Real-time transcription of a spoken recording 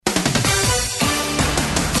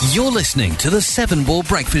You're listening to the Seven Ball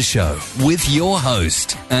Breakfast Show with your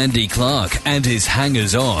host, Andy Clark, and his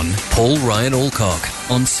hangers-on, Paul Ryan Alcock,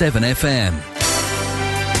 on 7FM.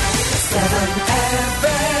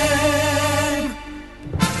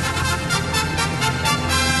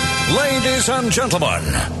 7FM. Ladies and gentlemen,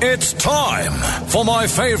 it's time for my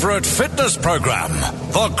favourite fitness programme,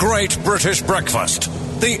 The Great British Breakfast.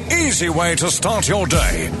 The easy way to start your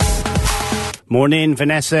day. Morning,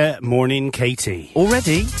 Vanessa. Morning, Katie.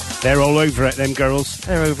 Already? They're all over it, them girls.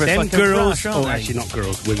 They're over it. Them like girls. aren't they? Actually, not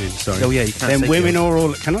girls, women, sorry. Oh, yeah, you can't Them say women girls. are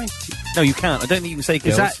all... Can I? No, you can't. I don't think you can say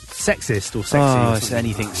girls. Is that sexist or sexy? Oh, or it's something?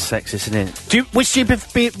 anything sexist, isn't it?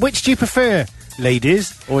 Which do you prefer,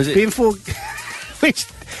 ladies? Or is it... Being for... Which...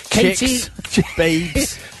 Katie? Chicks,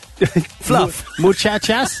 babes. Fluff.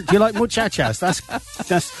 Muchachas? Do you like muchachas? That's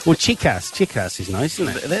or chicas. Chicas is nice,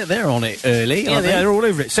 isn't it? They're on it early, Yeah, aren't they? they're all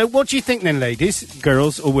over it. So what do you think then, ladies,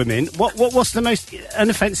 girls or women? What's the most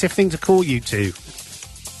unoffensive thing to call you to?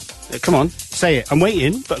 Come on, say it. I'm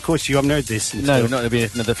waiting, but of course you haven't heard this. No, not going to be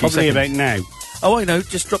another few Probably seconds. about now. Oh, I know.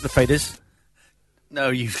 Just drop the faders. No,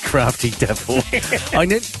 you crafty devil. I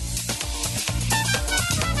know...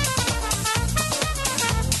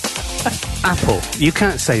 Apple. You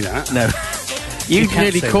can't say that. No. You can't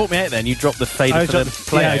nearly say caught me out then. You dropped the fader I for the dropped-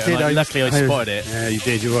 player. yeah, I did. and luckily I spotted it. Yeah, you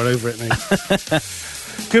did. You were all over it, mate.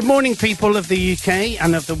 Good morning, people of the UK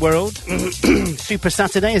and of the world. Super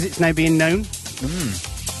Saturday, as it's now being known.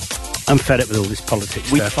 I'm fed up with all this politics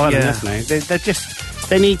stuff. I have enough now. They're just...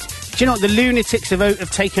 They need... Do you know what? The lunatics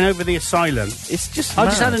have taken over the asylum. It's just I've mad.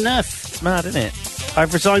 just had enough. It's mad, isn't it?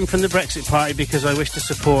 I've resigned from the Brexit Party because I wish to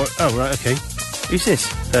support... Oh, right, OK. Who's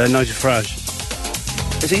this? Nigel Farage.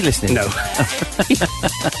 Is he listening? No.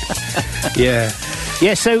 Yeah.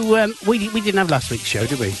 Yeah, so we didn't have last week's show,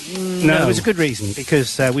 did we? No, there was a good reason,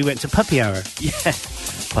 because we went to Puppy Hour. Yeah.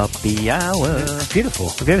 Puppy hour. Beautiful.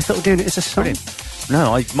 Have you ever thought of doing it as a song? Brilliant.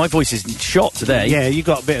 No, my voice is shot today. Yeah, you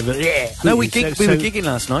got a bit of a... No, we were gigging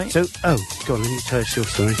last night. So, go on, let me tell us your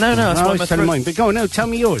story. No, that's I why always my tell throat- mine, but go on, no, tell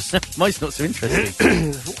me yours. Mine's not so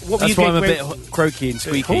interesting. What were That's you why I'm a where- bit croaky and Of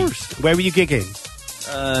squeaky. course. Where were you gigging?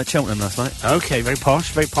 Cheltenham last night. Okay, very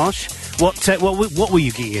posh, very posh. What were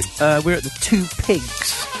you gigging? We're at the Two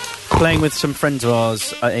Pigs, playing with some friends of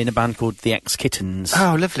ours in a band called the X-Kittens.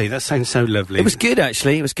 Oh, lovely. That sounds so lovely. It was good,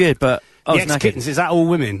 actually. It was good, but I The was knackered. X-Kittens, is that all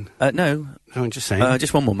women? No, No, I'm just saying.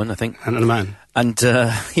 just one woman, I think. And a man. And,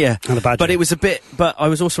 yeah. And a badger. But it was a bit... But I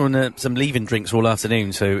was also on some leaving drinks all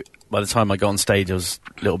afternoon, so by the time I got on stage, I was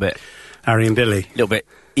a little bit... Harry and Billy. A little bit...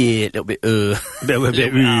 A bit.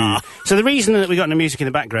 So the reason that we got no music in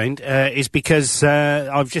the background is because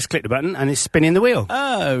I've just clicked the button and it's spinning the wheel.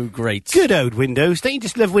 Oh, great. Good old Windows. Don't you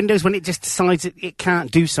just love Windows when it just decides it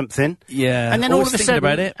can't do something? Yeah. And then Always all of a thinking sudden,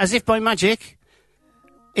 about it. as if by magic,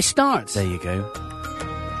 it starts. There you go.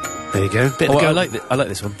 There you go. I like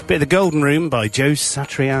this one. Bit of The Golden Room by Joe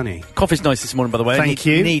Satriani. Coffee's nice this morning, by the way. Thank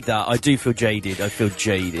you. Need that. I do feel jaded. I feel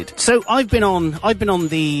jaded. So I'm back on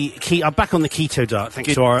the keto diet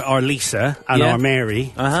thanks to our Lisa and our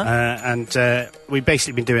Mary, and we've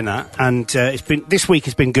basically been doing that, and this week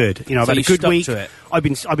has been good. You know, I've So had a you good stuck week. to it? I've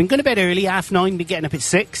been going to bed early, 9:30, been getting up at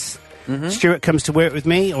 6. Stuart comes to work with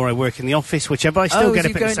me, or I work in the office, whichever. I still get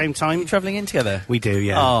up at the same time. Are you travelling in together? We do,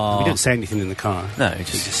 yeah. Aw. We don't say anything in the car. No, He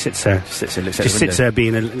just sits there. sits there, looks out Just the sits window. there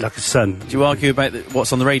being like a son. Do you argue about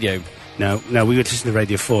what's on the radio? No, we would listen to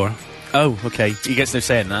Radio 4. Oh, okay. He gets no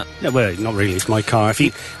say in that. No, well, not really. It's my car.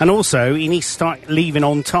 And also, he needs to start leaving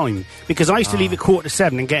on time. Because I used to leave at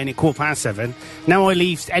 7:15 and get in at 7:15. Now I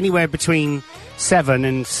leave anywhere between 7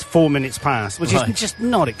 and 4 minutes past, which is just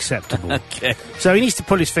not acceptable. Okay. So he needs to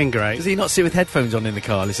pull his finger out. Does he not sit with headphones on in the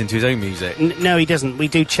car, listening to his own music? No, he doesn't. We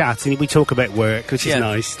do chat and we talk about work, which is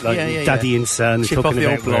nice. Like daddy and son, Chip off talking the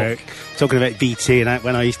about old block. work, talking about BT and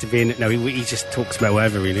when I used to be in it. No, he just talks about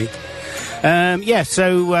whatever, really.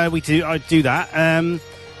 So I do that.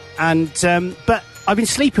 But I've been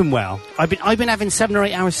sleeping well. I've been having 7 or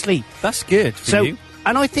 8 hours sleep. That's good for you.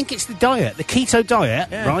 And I think it's the diet, the keto diet,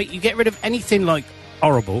 right? You get rid of anything like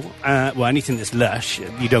horrible, anything that's lush,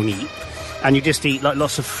 you don't eat, and you just eat like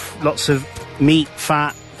lots of meat,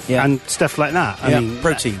 fat, and stuff like that. I mean,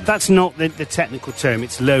 protein. That's not the technical term.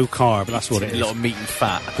 It's low carb. That's what it is. A lot of meat and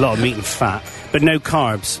fat. A lot of meat and fat, but no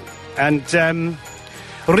carbs. And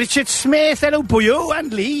Richard Smith, hello, boyo,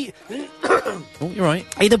 and Lee. Oh, you're right.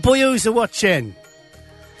 Hey, the boyos are watching.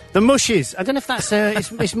 The mushes. I don't know if that's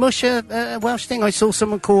is mush a Welsh thing. I saw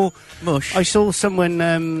someone call mush. I saw someone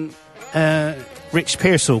Rich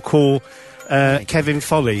Pearsall call Kevin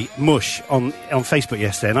Foley mush on Facebook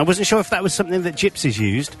yesterday, and I wasn't sure if that was something that gypsies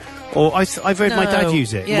used, or I've heard my dad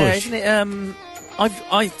use it. Yeah, mush. isn't it?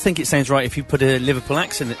 I think it sounds right if you put a Liverpool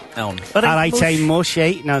accent on. Mush,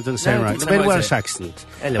 eh? No, it doesn't sound right. It's a bit of Welsh accent.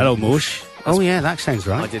 Hello, Mush. Oh, yeah, that sounds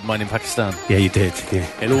right. I did mine in Pakistan. Yeah, you did. Yeah.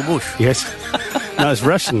 Hello, Mush. Yes. No, it's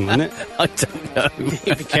Russian, isn't it? I don't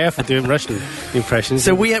know. Be careful doing Russian impressions.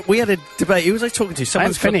 So we had a debate. Who was I talking to? I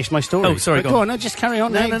haven't finished my story. Oh, sorry, go on. No, just carry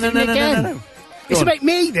on. No. It's about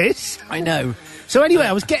me, this. I know. So anyway,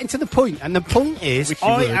 I was getting to the point, and the point is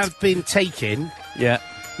I have been taking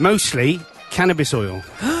mostly cannabis oil.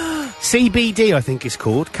 CBD, I think it's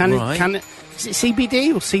called. Is it CBD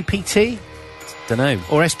or CPT? Don't know.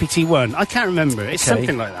 Or SPT1. I can't remember. It's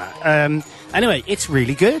something like that. Anyway, it's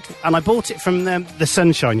really good. And I bought it from the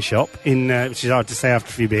Sunshine Shop, in which is hard to say after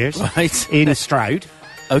a few beers, in Stroud.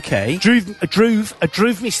 Okay. I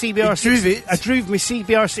drove me CBR. I drove me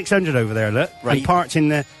CBR 600 over there, look. Right. And parked in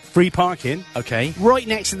the free parking. Okay. Right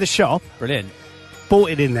next to the shop. Brilliant. Bought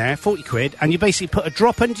it in there, 40 quid, and you basically put a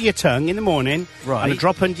drop under your tongue in the morning, and a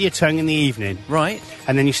drop under your tongue in the evening. Right.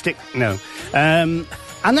 And then you stick... No.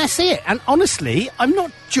 And that's it. And honestly, I'm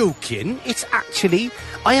not joking. It's actually...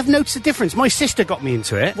 I have noticed a difference. My sister got me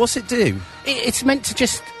into it. What's it do? It's meant to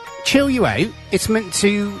just chill you out. It's meant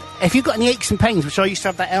to... If you've got any aches and pains, which I used to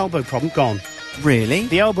have that elbow problem, gone. Really?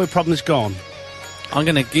 The elbow problem's gone. I'm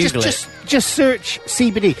going to Google it. Just search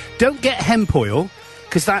CBD. Don't get hemp oil,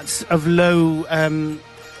 because that's of low...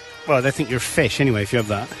 well, they think you're a fish anyway, if you have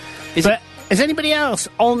that. Is anybody else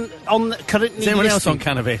on currently... Is anyone else on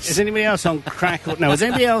cannabis? Is anybody else on crack? No, is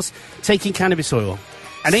anybody else taking cannabis oil?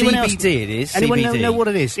 And CBD it is. Anyone CBD. know what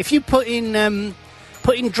it is? If you put in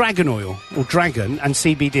dragon oil, or dragon, and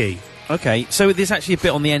CBD... Okay, so there's actually a bit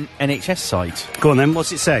on the NHS site. Go on then,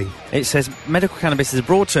 what's it say? It says, medical cannabis is a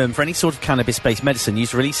broad term for any sort of cannabis-based medicine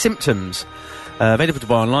used to relieve symptoms. Available to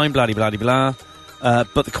buy online, blah-de-blah-de-blah.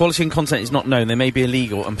 But the quality and content is not known. They may be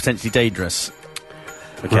illegal and potentially dangerous.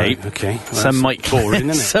 Okay. Right, okay. Well, some might boring,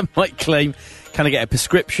 isn't it? Some might claim, can I get a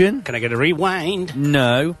prescription? Can I get a rewind?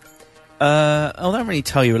 No. That don't really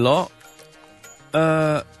tell you a lot.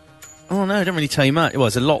 No, it don't really tell you much. Well,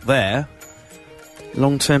 there's a lot there.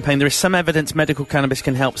 Long-term pain. There is some evidence medical cannabis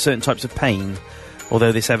can help certain types of pain,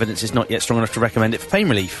 although this evidence is not yet strong enough to recommend it for pain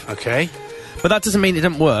relief. Okay. But that doesn't mean it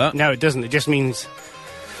doesn't work. No, it doesn't. It just means...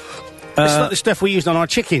 it's like the stuff we used on our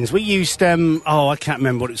chickens. We used, I can't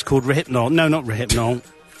remember what it's called, Rohypnol. No, not Rohypnol.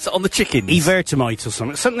 So on the chickens? Evertomite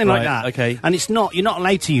or something like that. Okay. And you're not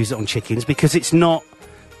allowed to use it on chickens because it's not,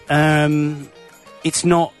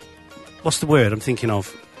 what's the word I'm thinking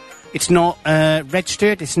of? It's not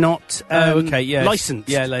registered. It's not licensed.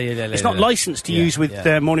 Yeah. It's not licensed to use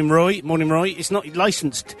with Morning Roy. It's not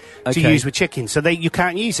licensed to use with chickens, so you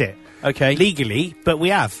can't use it. Okay. Legally, but we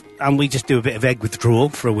have, and we just do a bit of egg withdrawal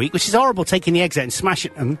for a week, which is horrible. Taking the eggs out and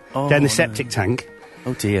smashing them down the septic tank.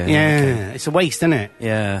 Oh dear. Yeah, it's a waste, isn't it?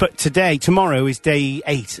 Yeah. But tomorrow is day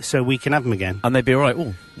 8, so we can have them again. And they'd be all right.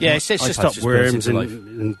 Ooh. Yeah, it's just stop worms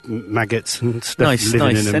and maggots and stuff. Nice.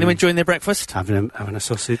 Anyone enjoying their breakfast? Having a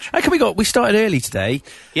sausage. How come we started early today?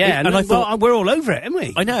 Yeah, and I thought we're all over it, haven't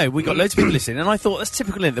we? I know, we got loads of people listening, and I thought that's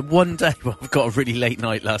typical. That one day, I've got a really late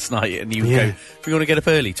night last night, and you go, "We want to get up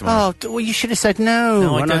early tomorrow." Oh, well, you should have said no.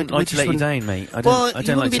 No, I don't like to let you down, mate. I don't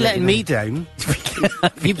you like wouldn't be letting me down.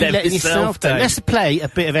 You'd be letting yourself down. Let's play a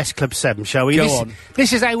bit of S Club 7, shall we? Go on.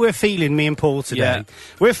 This is how we're feeling, me and Paul, today. Yeah.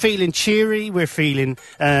 We're feeling cheery. We're feeling...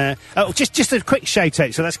 Just a quick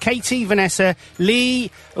shout-out. So that's Katie, Vanessa,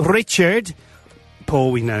 Lee, Richard...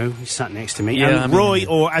 Paul, we know, he's sat next to me. Yeah, and Roy,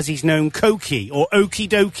 or as he's known, Koki, or Okie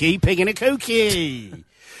Dokie, Pig in a Koki.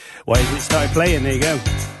 Why hasn't it started playing? There you go.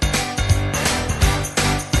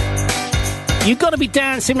 You've got to be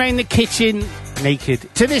dancing around the kitchen naked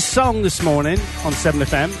to this song this morning on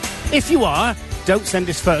 7FM. If you are, don't send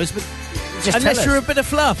us photos, but just unless tell us. you're a bit of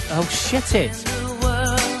fluff. Oh, shit it.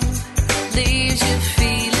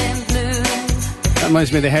 That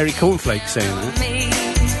reminds me of the Hairy Cornflakes saying that. So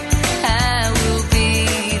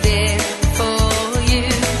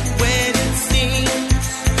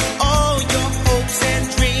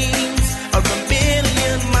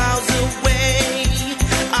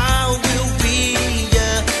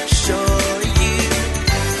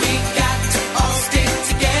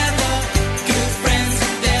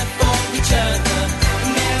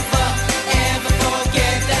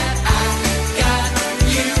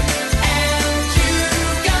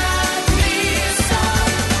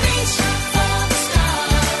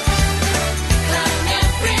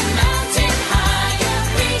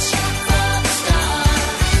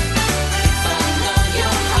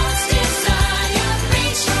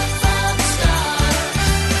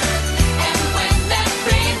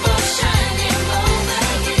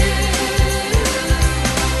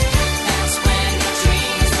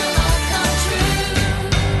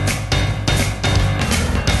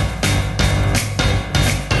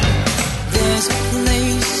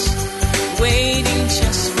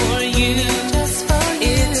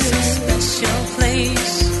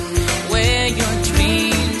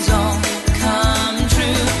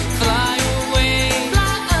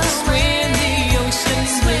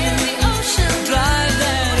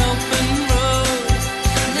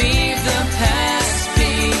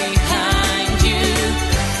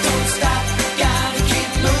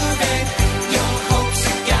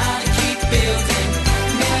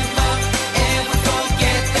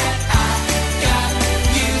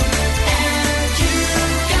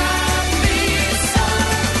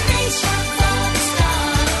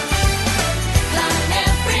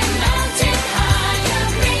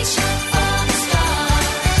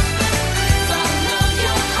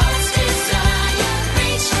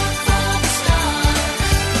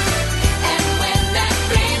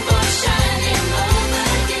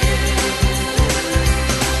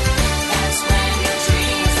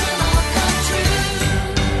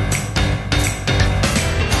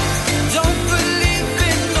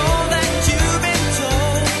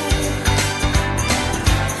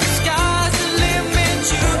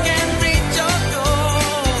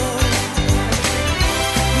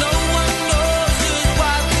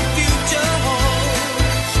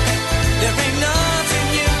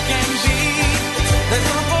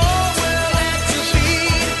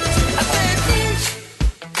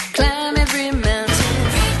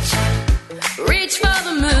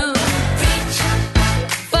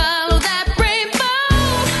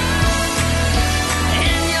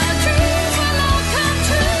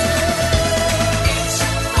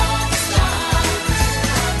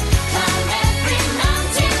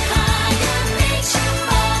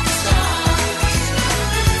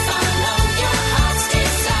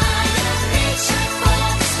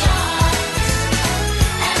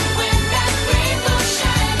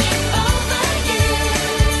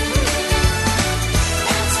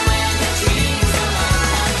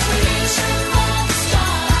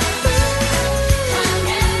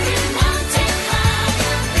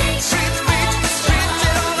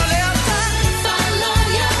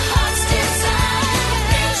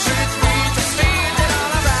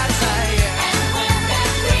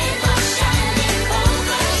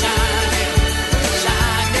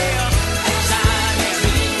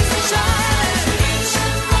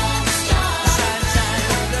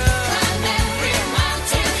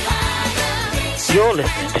You're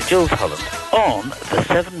listening to Jules Holland on the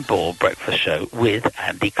 7 Ball Breakfast Show with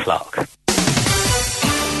Andy Clark. Music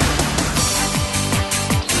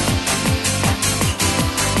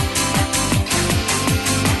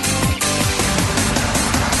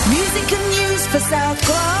and news for South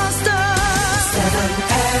Gloucester.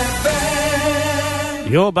 7FM.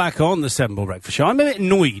 You're back on the 7 Ball Breakfast Show. I'm a bit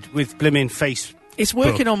annoyed with blimmin' face. It's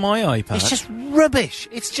working on my iPad. It's just rubbish.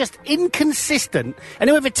 It's just inconsistent. And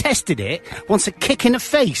whoever tested it wants a kick in the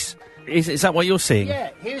face. Is that what you're seeing? Yeah,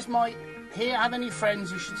 here's my... Here, I have any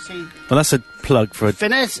friends you should see. Well, that's a plug for a...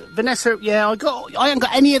 Vanessa, yeah, I haven't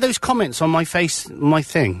got any of those comments on my face, my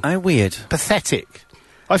thing. How weird. Pathetic.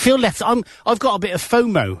 I feel left... I've got a bit of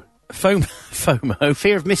FOMO. FOMO?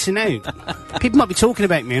 Fear of missing out. People might be talking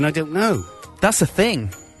about me and I don't know. That's the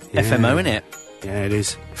thing. Yeah. FMO, innit? Yeah, it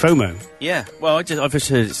is. FOMO. Yeah. Well, I've just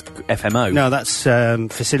heard it's FMO. No, that's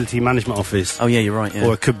Facility Management Office. Oh, yeah, you're right, yeah.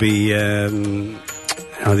 Or it could be... the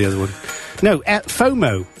other one. No,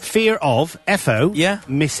 FOMO. Fear of, F-O, yeah.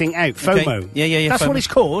 Missing out. FOMO. Okay. Yeah. That's FOMO. what it's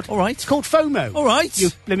called. All right. It's called FOMO. All right. You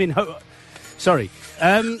blimmin' Sorry.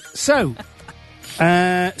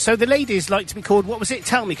 So the ladies like to be called, what was it?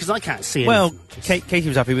 Tell me, because I can't see it. Well, Katie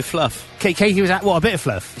was happy with fluff. Katie was at, what, a bit of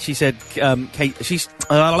fluff? She said,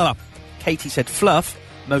 Katie said fluff,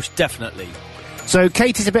 most definitely. So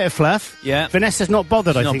Katie's a bit of fluff. Yeah. Vanessa's not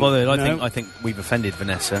bothered, She's I think. not bothered. No. I think we've offended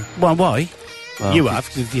Vanessa. Well, why? Well, you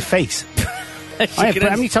have, with your face. How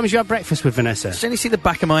many times you had breakfast with Vanessa? Just only see the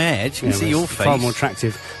back of my head. You can see your face. Far more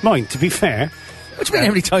attractive. Mine, to be fair. What do you mean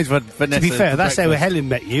how many times I've had Vanessa? To be fair, that's how Helen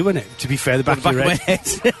met you, wasn't it? To be fair, the back of your head.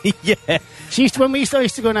 Yeah. She used to, when I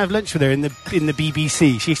used to go and have lunch with her in the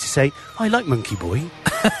BBC, she used to say, I like Monkey Boy.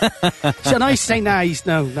 And I used to say, he's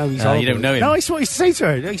horrible. You don't know him. No, that's what I used to say to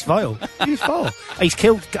her. He's vile. He's vile. He's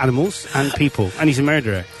killed animals and people, and he's a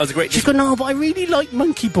murderer. She's gone, no, but I really like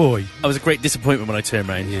Monkey Boy. I was a great disappointment when I turned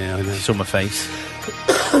round. Yeah, I know. She saw my face.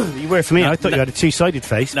 You were for me. I thought you had a two-sided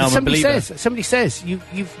face. No, I'm a believer. Somebody says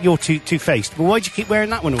you're two-faced. Well, why'd you keep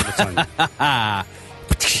wearing that one all the time?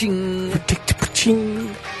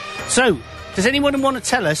 So, does anyone want to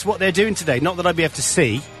tell us what they're doing today? Not that I'd be able to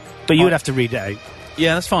see, but you would have to read it out.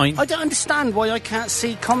 Yeah, that's fine. I don't understand why I can't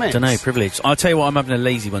see comments. Don't know, privilege. I'll tell you what, I'm having a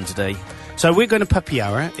lazy one today. So we're going to puppy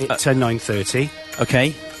hour at 9:30.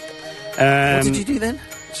 Okay. What did you do then?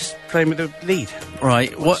 Just playing with the lead.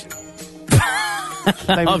 Right. What?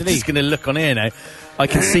 I'm just going to look on here now. I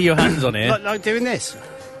can see your hands on here. Like doing this?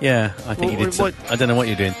 Yeah, I think you did. I don't know what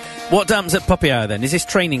you're doing. What happens at puppy hour then? Is this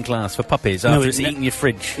training class for puppies after it's eating your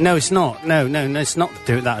fridge? No, it's not. No, it's not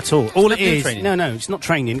doing that at all. All it is... training? No, it's not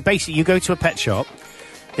training. Basically, you go to a pet shop,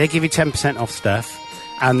 they give you 10% off stuff,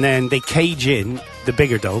 and then they cage in the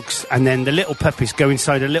bigger dogs, and then the little puppies go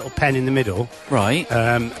inside a little pen in the middle. Right.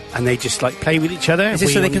 And they just, play with each other. Is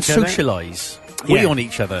this so they can socialise? Yeah. We on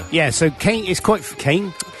each other? Yeah, so it's quite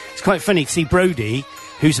funny to see Brody,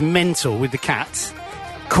 who's mental with the cats,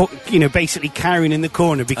 basically carrying in the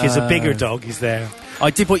corner because a bigger dog is there. I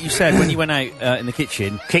did what you said when you went out in the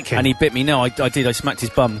kitchen. Kick him. And he bit me. No, I did. I smacked his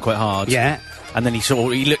bum quite hard. Yeah. And then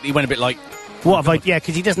he went a bit like... What have I... Yeah,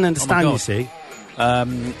 because he doesn't understand, you see.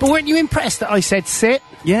 But weren't you impressed that I said sit?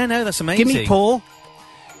 Yeah, no, that's amazing. Give me paw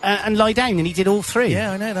and lie down, and he did all three.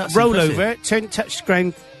 Yeah, I know, that's Roll impressive. over, touch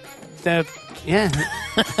ground, yeah.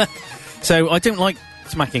 So, I don't like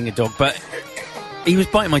smacking a dog, but he was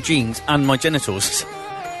biting my jeans and my genitals.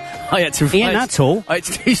 I had to... He ain't that tall.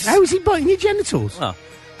 How was he biting your genitals? Well,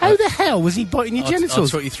 how the hell was he biting your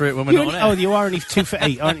genitals? I'll talk you through it when we're not on air. Oh, you are only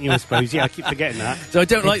 2'8", aren't you, I suppose? Yeah, I keep forgetting that. So I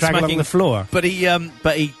don't like smacking along the floor. But he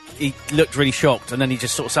looked really shocked, and then he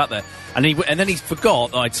just sort of sat there. And then he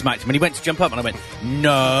forgot that I'd smacked him, and he went to jump up, and I went,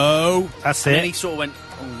 no. That's and it. then he sort of went,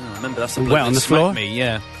 oh, no, remember, that's the Wet bloke on that the floor? smacked me,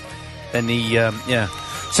 yeah. Then he, yeah.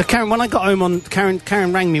 So Karen, when I got home Karen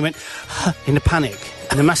rang me and went, in a panic.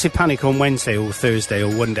 In a massive panic on Wednesday or Thursday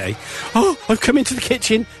or one day. Oh, I've come into the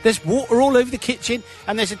kitchen. There's water all over the kitchen,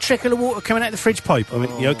 and there's a trickle of water coming out the fridge pipe. I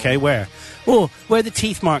went, yeah, okay, where? Oh, where the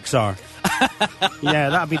teeth marks are. Yeah,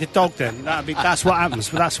 that'll be the dog then. That's what happens.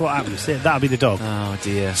 That's what happens. Yeah, that'll be the dog. Oh,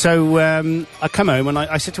 dear. So I come home and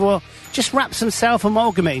I said to her, well, just wrap some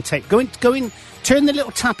self-amalgamating tape. Go in, turn the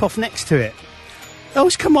little tap off next to it. Oh,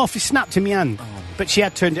 it's come off. It snapped in my hand. Oh. But she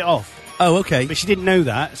had turned it off. Oh, okay. But she didn't know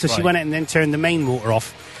that, so she went out and then turned the main water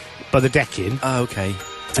off by the decking. Oh, okay.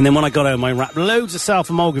 And then when I got home, I wrapped loads of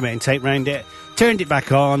self-amalgamating tape around it, turned it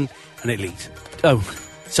back on, and it leaked. Oh,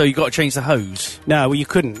 so you got to change the hose? No, well, you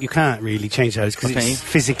couldn't. You can't really change the hose because it's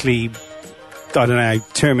physically I don't know,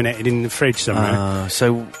 terminated in the fridge somewhere.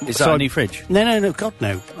 So is that a new fridge? No, God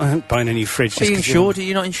no. I ain't buying a new fridge. Are you insured? Are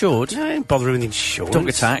you not insured? No, I don't bother with insurance. Dog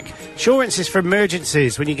attack? Insurance is for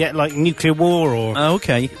emergencies, when you get, like, nuclear war or... Oh,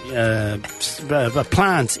 okay. a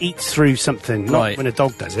plant eats through something, not when a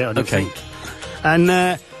dog does it, I don't think.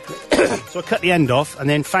 And, so I cut the end off and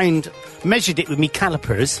then measured it with me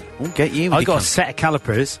calipers. We'll get you. I got a set of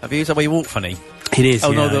calipers. Have you used that way you walk funny? It is.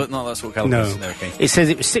 Oh, yeah. no, that's what calipers. No, okay. It says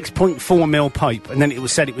it was 6.4 mil pipe, and then it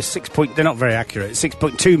was said it was 6. They're not very accurate.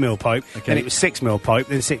 6.2 mil pipe, then it was 6 mil pipe,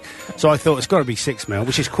 then 6. So I thought it's got to be 6 mil,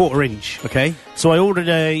 which is 1/4 inch. Okay. So I ordered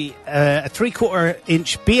a 3/4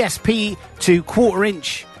 inch BSP to 1/4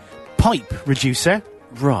 inch pipe reducer.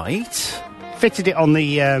 Right. Fitted it on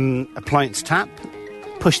the appliance tap,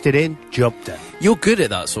 pushed it in, job done. You're good at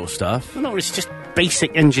that sort of stuff. No, it's just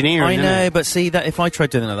basic engineering. I know, isn't it? but see, that if I tried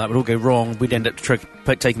doing that would all go wrong. We'd end up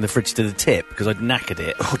taking the fridge to the tip because I'd knackered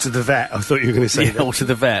it. Or to the vet. I thought you were going to say that. Or to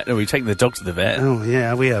the vet. No, we've taken the dog to the vet. Oh,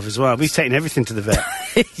 yeah, we have as well. We've taken everything to the vet.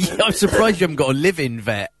 Yeah, I'm surprised you haven't got a live-in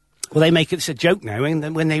vet. Well, they make it a joke now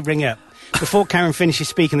when they ring up. Before Karen finishes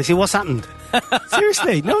speaking, they say, "What's happened?"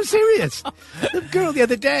 Seriously, no, I'm serious. The girl the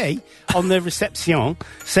other day on the reception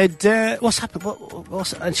said, "What's happened?"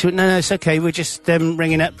 And she went, "No, it's okay. We're just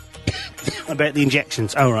ringing up about the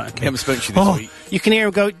injections." Oh, right, okay. I haven't spoken to you this week. You can hear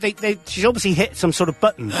her go. She's obviously hit some sort of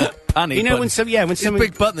button. Panic you know button. when someone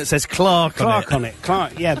big button that says Clark on it.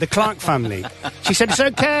 Clark, yeah, the Clark family. She said,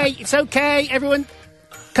 it's okay, everyone,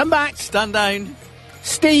 come back. Stand down.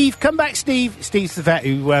 Steve, come back, Steve. Steve's the vet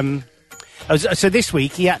who, so this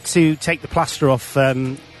week he had to take the plaster off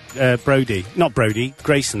Grayson.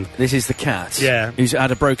 This is the cat. Yeah. Who's had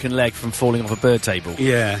a broken leg from falling off a bird table.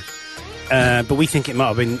 Yeah. But we think it might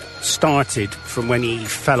have been started from when he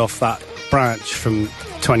fell off that branch from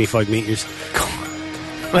 25 metres.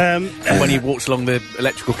 When he walks along the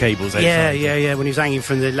electrical cables outside. Yeah, when he was hanging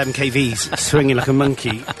from the 11 kVs, swinging like a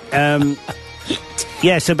monkey.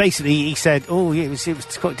 Yeah, so basically he said, it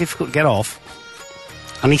was quite difficult to get off.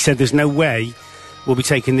 And he said there's no way we'll be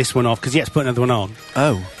taking this one off, because he had to put another one on.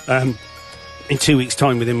 Oh. In 2 weeks'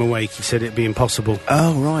 time with him awake, he said it'd be impossible.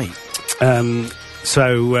 Oh, right.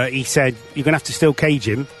 So he said, you're going to have to still cage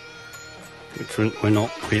him. Which we're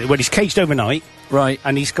not really. Well, he's caged overnight. Right.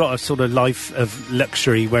 And he's got a sort of life of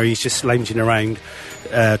luxury where he's just lounging around,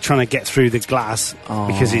 trying to get through the glass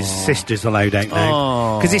because his sister's allowed out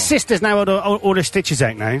now. Because his sister's now all her stitches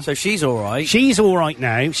out now. So she's all right. She's all right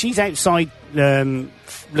now. She's outside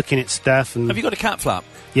looking at stuff. And have you got a cat flap?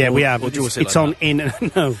 Yeah, we have. It's like on in.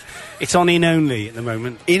 No, it's on in only at the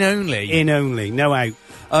moment. In only. In only. No out.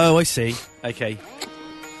 Oh, I see. Okay.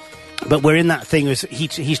 But we're in that thing.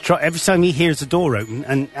 He's every time he hears the door open,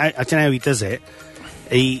 and I don't know how he does it.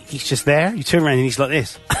 He's just there. You turn around and he's like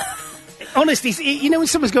this. Honestly, you know when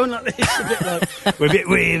someone's going like this, a bit like we're a bit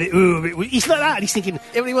weird. He's like that, and he's thinking,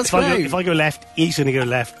 if I go left, he's going to go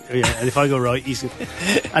left, and if I go right, he's.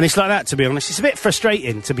 And it's like that. To be honest, it's a bit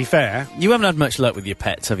frustrating. To be fair, you haven't had much luck with your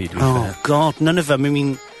pets, have you? To be fair? God, none of them. I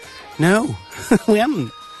mean, no, we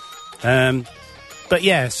haven't. But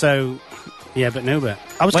yeah, so. Yeah, but no, but...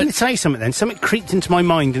 I was going to say something then. Something creeped into my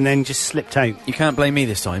mind and then just slipped out. You can't blame me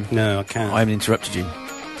this time. No, I can't. I haven't interrupted you.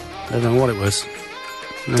 I don't know what it was.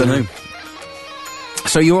 Don't know.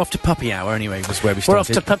 So you're off to puppy hour anyway, was where we started. We're off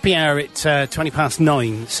to puppy hour at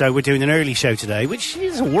 9:20, so we're doing an early show today, which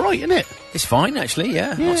is all right, isn't it? It's fine, actually,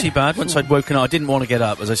 yeah. Not too bad. Once I'd woken up, I didn't want to get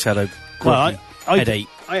up, as I said, I headache.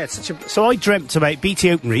 I had so I dreamt about BT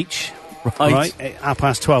Openreach. Right. At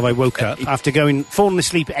 12:30 I woke up after falling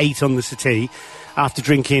asleep at 8 on the settee after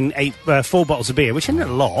drinking 4 bottles of beer, which isn't a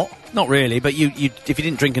lot. Not really, but you if you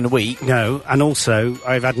didn't drink in a week. No, and also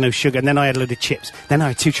I've had no sugar, and then I had a load of chips. Then I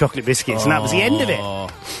had 2 chocolate biscuits, and that was the end of it.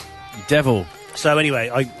 Devil. So anyway,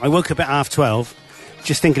 I woke up at 12:30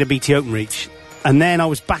 just thinking of BT Openreach, and then I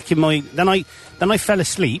was back in my... Then I fell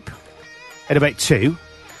asleep at about 2.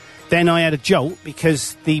 Then I had a jolt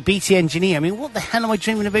because the BT engineer... I mean, what the hell am I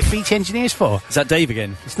dreaming about BT engineers for? Is that Dave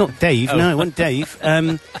again? It's not Dave. No, it wasn't Dave.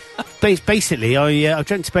 Basically, I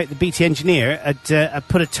dreamt about the BT engineer had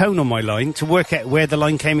put a tone on my line to work out where the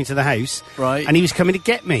line came into the house. Right. And he was coming to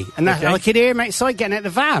get me. And I could hear him outside getting out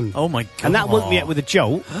of the van. Oh, my God. And that woke me up with a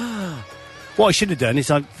jolt. What I should have done is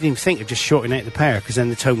I didn't even think of just shorting out the power, because then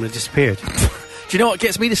the tone would have disappeared. Do you know what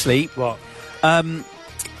gets me to sleep? What?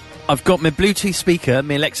 I've got my Bluetooth speaker,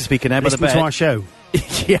 my Alexa speaker now by the bed. Listen to our show.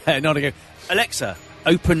 Yeah, not to go. Alexa,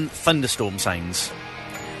 open thunderstorm sounds.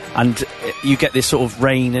 And you get this sort of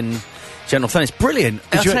rain and general thunder. It's brilliant.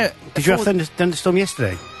 Did you have thunderstorm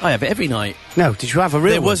yesterday? I have it every night. No, did you have a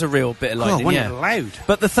real There was a real bit of lightning, wasn't it loud?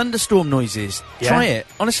 But the thunderstorm noises, try it.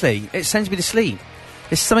 Honestly, it sends me to sleep.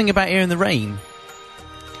 There's something about hearing the rain.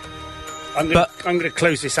 I'm going to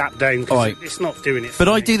close this app down because Right. it's not doing it. But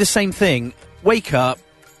for I me. do the same thing. Wake up,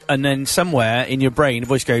 and then somewhere in your brain, a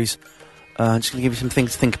voice goes, I'm just going to give you some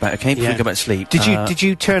things to think about, okay? Before you go back to sleep. Did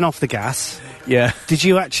you turn off the gas? Yeah. Did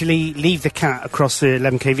you actually leave the cat across the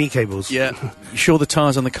 11 kV cables? Yeah. You sure the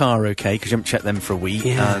tyres on the car are okay? Because you haven't checked them for a week.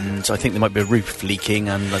 Yeah. And I think there might be a roof leaking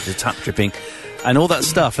and like, the tap dripping. And all that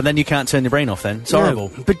stuff. And then you can't turn your brain off then. It's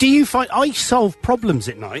horrible. But do you find... I solve problems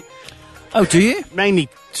at night. Oh, do you? Mainly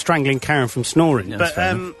strangling Karen from snoring. Yeah, but that's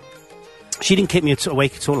fair enough. she didn't keep me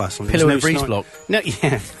awake at all last night. Pillow There and was breeze snor- block. No,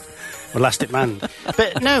 yeah. Elastic man.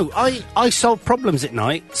 But no, I solve problems at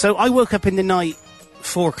night. So I woke up in the night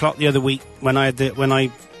 4 o'clock the other week when I had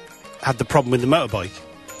the problem with the motorbike.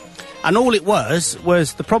 And all it was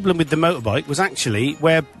the problem with the motorbike was actually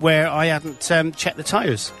where I hadn't checked the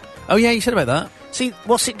tyres. Oh, yeah, you said about that. See,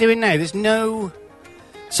 what's it doing now? There's no...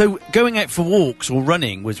 So going out for walks or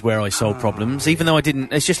running was where I solved problems, even though I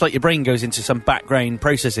didn't... It's just like your brain goes into some background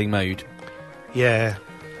processing mode. Yeah.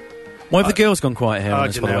 Why have the girls gone quiet here on I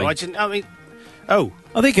this, don't by the know. way? I mean... Oh.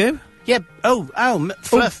 Oh, there you go. Yeah.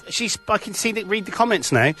 Fluff. I can see that. Read the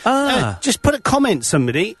comments now. Ah. Just put a comment,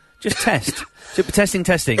 somebody. Just test.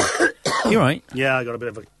 testing. You're right. Yeah, I got a bit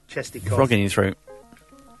of a chesty cough. Frog in your throat.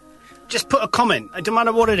 Just put a comment. It don't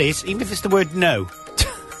matter what it is, even if it's the word no.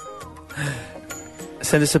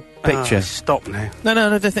 Send us a picture. Stop now. No,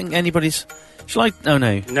 I don't think anybody's... Shall I? Oh,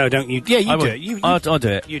 no. No, don't you? Yeah, you I do won't. it. I'll do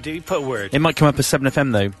it. You do. You put a word. It might come up as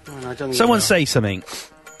 7FM, though. Oh, no, I don't Someone know. say something.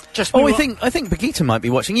 Just. Oh, I think Birgitta might be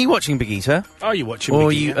watching. Are you watching Birgitta? Are you watching? Or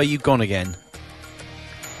Birgitta? are you gone again?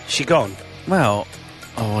 She gone? Well...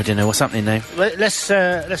 Oh, I don't know. What's happening now? Let's look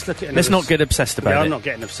at it. Let's not get obsessed about it. I'm not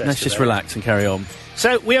getting obsessed. Let's just about it. relax and carry on.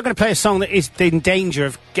 So we are going to play a song that is in danger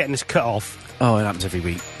of getting us cut off, Oh, it happens every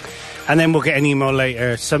week. and then we'll get an email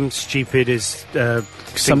later. Some stupid is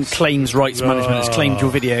Some claims rights management has claimed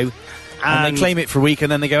your video, and they claim it for a week,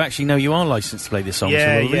 and then they go, actually, no, you are licensed to play this song, so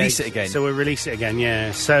we'll release it again. So we'll release it again,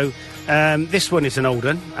 yeah. So this one is an old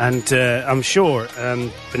one, and I'm sure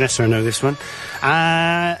Vanessa will know this one.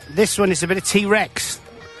 This one is a bit of T-Rex.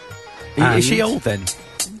 Is she old then?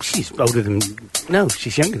 She's older than... No,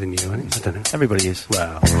 she's younger than you, I think. I don't know. Everybody is.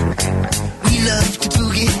 Well... We love to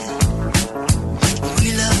boogie.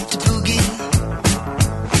 We love to boogie.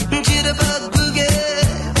 Jitterbug boogie.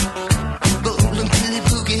 Golden Billy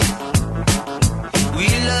boogie. We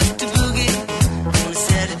love to boogie on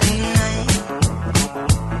Saturday night.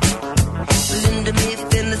 Linda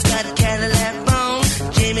Mayfinder's got a Cadillac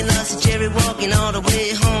bone. Jamie lost a cherry walking all the way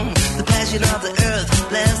home. The passion of the earth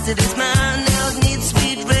blasted his mind. Now it needs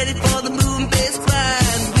sweet, ready for the boom bass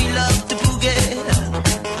grind. We love to boogie.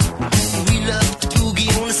 We love to boogie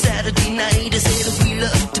on a Saturday night. I said we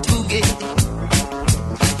love to boogie.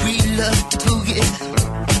 We love to boogie.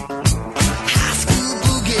 High school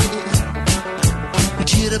boogie.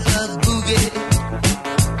 Jitterbug boogie.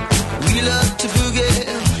 We love to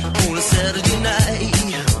boogie on a Saturday night.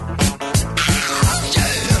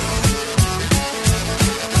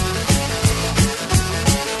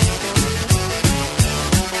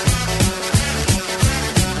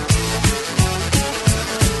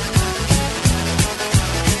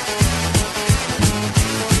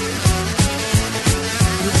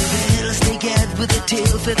 With a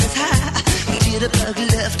tail feathers high, Jitterbug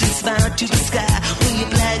left and smiled to the sky. With your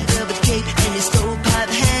black velvet cape and your stovepipe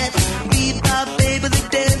hat, bebop baby, the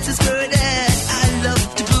dancer's skirt at. I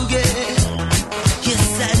love to boogie. Yes,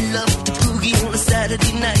 I love to boogie on a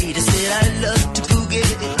Saturday night. I said I love to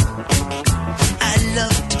boogie. I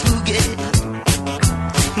love to boogie.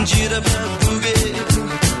 Jitterbug boogie.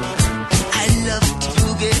 I love to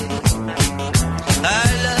boogie. I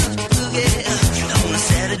love to boogie on a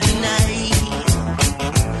Saturday night.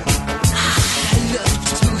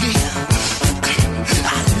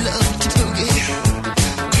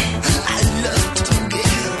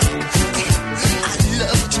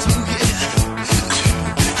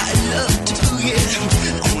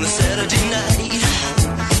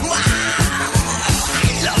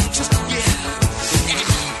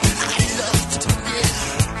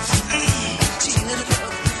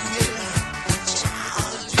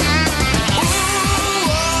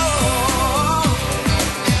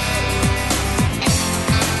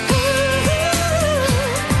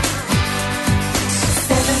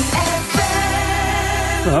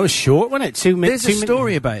 Well, that was short, wasn't it? 2 minutes. There's a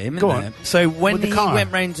story about him, Go isn't on. there? So when With the he car.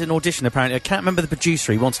 went round to an audition, apparently, I can't remember the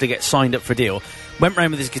producer, he wanted to get signed up for a deal, went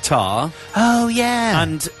round with his guitar, Oh, yeah.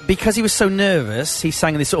 and because he was so nervous, he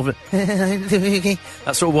sang in this sort of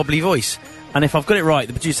that sort of wobbly voice. And if I've got it right,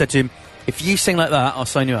 the producer said to him, if you sing like that, I'll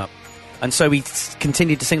sign you up. And so he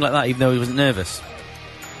continued to sing like that, even though he wasn't nervous.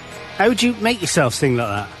 How would you make yourself sing like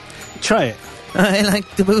that? Try it. I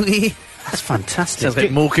like the boogie. That's fantastic. Sounds like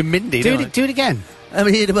Mork and Mindy, do doesn't it. Do it again. I'm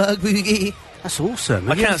here to bug boogie. That's awesome.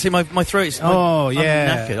 I can't see my throat. Oh, I'm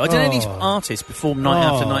yeah. knackered. I don't know these artists perform night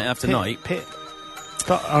after night after night.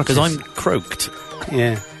 Because I'm croaked.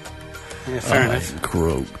 Yeah. Yeah, fair enough. I'm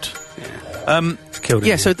croaked. It's killed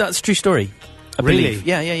Yeah, him. so that's a true story. I Really? believe.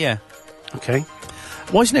 Yeah. Okay.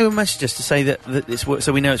 Why is no one message us to say that it's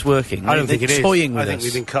so we know it's working? I don't think it is. They're toying with I think us.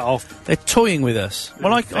 we've been cut off. They're toying with us.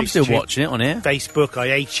 Well, I'm still watching it on here. Facebook, I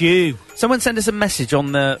hate you. Someone send us a message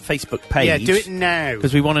on the Facebook page. Yeah, do it now.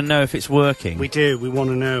 Because we want to know if it's working. We do. We want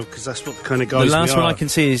to know, because that's what the kind of guys The last we one are. I can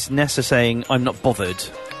see is Nessa saying, I'm not bothered.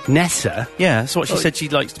 Nessa? Yeah, that's what she said she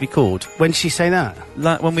likes to be called. When did she say that?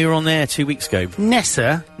 When we were on there 2 weeks ago.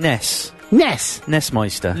 Nessa? Ness.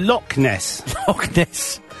 Nessmeister. Loch Ness.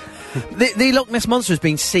 The Loch Ness Monster has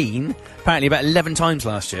been seen apparently about 11 times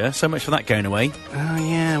last year. So much for that going away. Oh,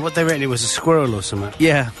 yeah. What they reckon it was a squirrel or something.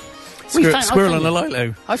 Yeah. Squirrel on a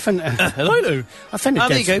lilo. I found a lilo. I found it. Oh,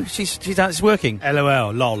 there you go. She's out. It's working.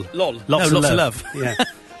 LOL. Lol. Lots of love. Yeah.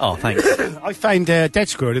 Oh, thanks. I found a dead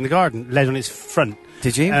squirrel in the garden, laid on its front.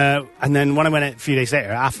 Did you? And then when I went out a few days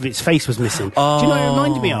later, half of its face was missing. Do you know what it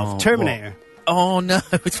reminded me of? Terminator. What? Oh, no.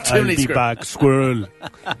 It's I'll Terminator. be back, squirrel.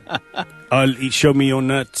 Show me your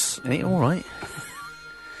nuts. Hey, all right.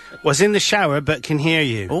 Was in the shower, but can hear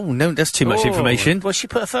you. Oh, no, that's too much information. Well, she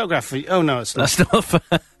put a photograph for you. Oh, no, it's not. That's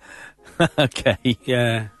not... Okay.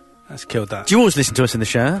 Yeah, that's killed that. Do you always listen to us in the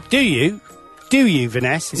shower? Do you? Do you,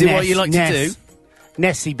 Vanessa? Is it what you like to do?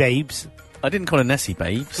 Nessie babes. I didn't call her Nessie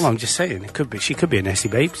babes. Well, I'm just saying, it could be. She could be a Nessie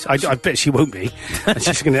babes. I bet she won't be.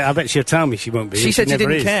 I bet she'll tell me she won't be. She said she never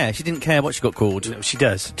didn't is. care. She didn't care what she got called. No, she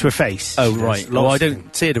does. To her face. Oh, She does. right. Well, I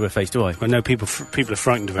don't see her to her face, do I? Well, no, people are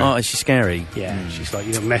frightened of her. Oh, is she scary? Yeah, she's like,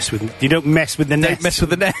 you don't mess with the nest. Don't mess with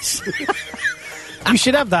the nest. You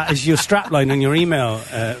should have that as your strapline on your email,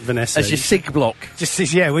 Vanessa. As your sig block. Just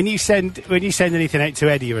as, yeah, when you send anything out to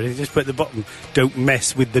Eddie or anything, just put at the bottom, don't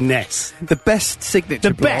mess with the nest. The best signature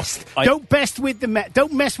The block. best. Don't mess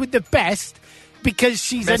with the best, because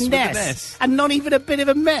she's Mess a with the nest. nest. And not even a bit of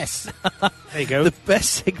a mess. There you go. The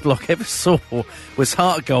best sig block I ever saw was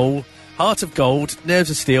heart of gold,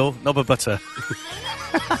 nerves of steel, knob of butter.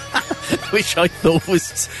 Which I thought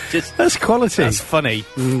was just... That's quality. That's funny.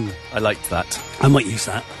 I liked that. I might use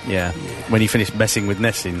that. Yeah. When you finish messing with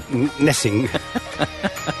Nessing. Nessing.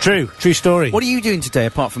 True story. What are you doing today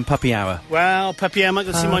apart from puppy hour? Well, Puppy, I might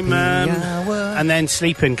go see my mum. And then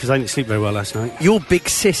sleeping, because I didn't sleep very well last night. Your big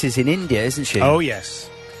sis is in India, isn't she? Oh, yes.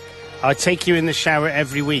 I take you in the shower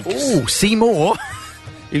every week. Ooh, Seymour.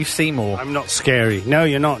 Who's Seymour? I'm not scary. No,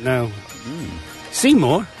 you're not, no.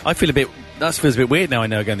 Seymour? I feel a bit... That feels a bit weird now I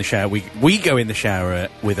know I go in the shower. We go in the shower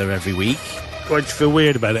with her every week. Why do you feel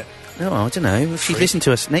weird about it? No, I don't know. She'd listen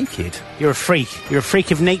to us naked. You're a freak. You're a freak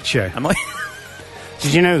of nature. Am I?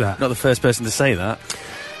 Did you know that? Not the first person to say that.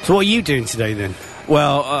 So what are you doing today, then?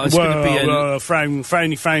 Well, it's going to be a... frown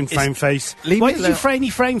face. Leave Why me did you alone.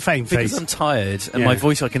 frowny Because face? I'm tired and Yeah. my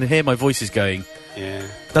voice, I can hear my voice is going. Yeah.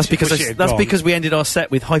 That's because Wish it had that's gone. because we ended our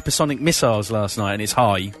set with hypersonic missiles last night and it's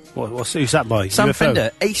high. Who's that by? Sam UFO?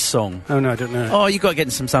 Fender, Ace song. Oh, no, I don't know. Oh, you got to get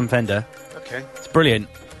in some Sam Fender. Okay. It's brilliant.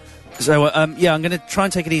 So, yeah, I'm going to try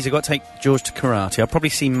and take it easy. I've got to take George to karate. I'll probably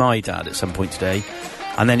see my dad at some point today.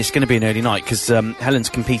 And then it's going to be an early night because Helen's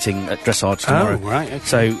competing at dressage tomorrow. Oh, right, okay.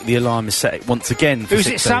 So the alarm is set once again for Who's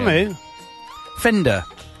it, 6 a.m. Samu? Fender.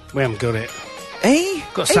 We haven't got it. Eh?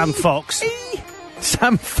 Got Sam Fox.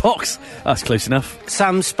 Sam Fox. That's close enough.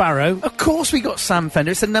 Sam Sparrow. Of course we got Sam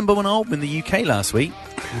Fender. It's the #1 album in the UK last week.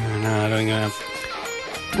 No, I don't think I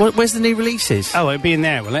have. Where's the new releases? Oh, it'll be in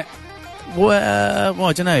there, will it? Well,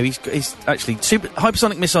 I don't know. He's actually...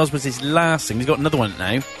 Hypersonic Missiles was his last thing. He's got another one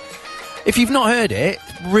now. If you've not heard it,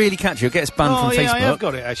 really catchy. It'll get us banned from yeah, Facebook. I have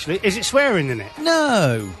got it, actually. Is it swearing in it?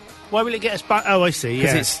 No. Why will it get us back? Oh, I see,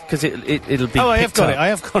 yeah. Because it'll be Oh, I have picked got up. it, I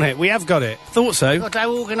have got it. We have got it. Thought so. God,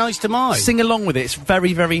 how organised am I? Sing along with it. It's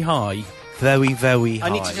very, very high. Very, very high.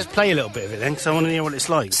 I need to just play a little bit of it then, because I want to hear what it's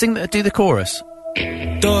like. do the chorus.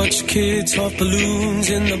 Dutch kids off balloons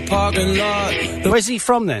in the parking lot. Where's he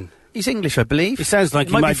from, then? He's English, I believe. He sounds like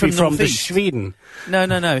he might be from the Northeast. Sweden. No.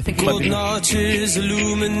 I think he might Golden be. arches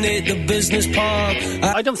illuminate the business park.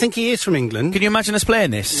 I don't think he is from England. Can you imagine us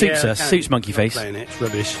playing this? Suits Yeah, I us. can. Suits Monkey I'm Face. playing it. It's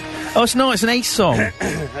rubbish. Oh, it's not. It's an Ace song.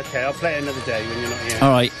 Okay, I'll play it another day when you're not here. All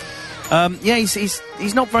right. Yeah,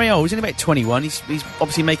 he's not very old. He's only about 21. He's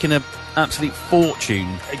obviously making an absolute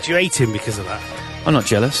fortune. Do you hate him because of that? I'm not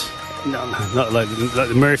jealous. No, not like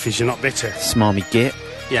the Murphys. You're not bitter. Smarmy git.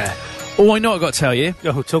 Yeah. Oh, I know. I've got to tell you.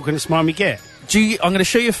 Oh, talking to Smarmy Git. I'm going to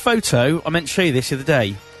show you a photo. I meant to show you this the other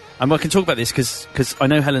day. And I can talk about this because I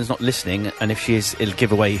know Helen's not listening, and if she is, it'll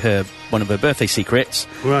give away one of her birthday secrets.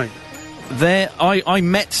 Right. I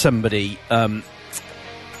met somebody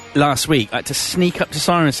last week. I had to sneak up to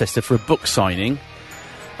Cirencester for a book signing.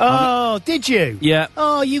 Oh, did you? Yeah.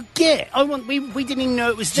 Oh, you get. We didn't even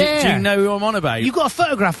know it was there. Do you know who I'm on about? You got a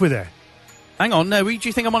photograph with her? Hang on, no, who do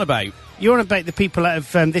you think I'm on about? You're on about the people out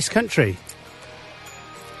of this country.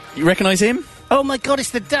 You recognise him? Oh my God,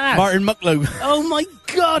 it's the dad. Martin Mucklow. Oh my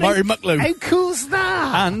God. Martin Mucklow. How cool's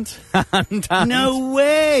that? And. No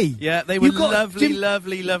way. Yeah, they were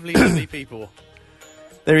lovely people.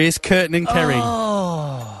 There he is, Curtin and Kerry.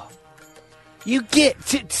 Oh. You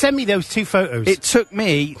get... send me those 2 photos. It took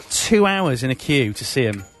me 2 hours in a queue to see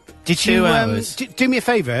him. Did you... 2 hours. do me a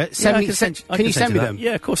favour. Can you send me them?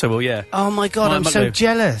 Yeah, of course I will, yeah. Oh my God, I'm so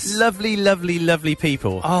jealous. Lovely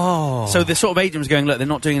people. Oh. So the sort of agent was going, look, they're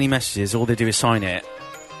not doing any messages, all they do is sign it.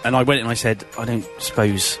 And I went and I said, I don't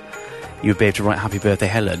suppose you would be able to write Happy Birthday,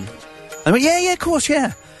 Helen? And they went, yeah, of course,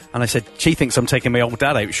 yeah. And I said, she thinks I'm taking my old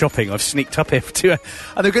dad out shopping. I've sneaked up here for 2 hours.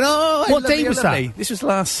 And they're going, oh, what day was that? This was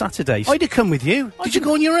last Saturday. I'd have come with you. Did you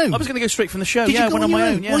go on your own? I was going to go straight from the show. Did you go on my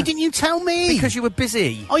own? Yeah. Why didn't you tell me? Because you were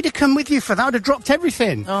busy. I'd have come with you for that. I'd have dropped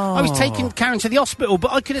everything. Oh. I was taking Karen to the hospital,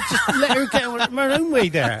 but I could have just let her get on her own way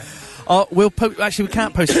there. Actually, we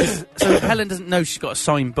can't post it. So Helen doesn't know she's got a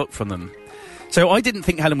signed book from them. So I didn't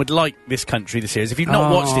think Helen would like this country, the series. If you've not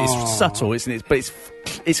watched it, it's subtle, isn't it? But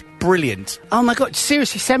it's brilliant. Oh my God!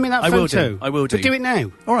 Seriously, send me that photo. I will do. But do it now.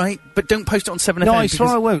 All right, but don't post it on 7FM. No, I swear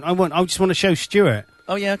I won't. I just want to show Stuart.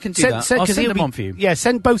 Oh yeah, I can do that. I'll send them on for you. Yeah,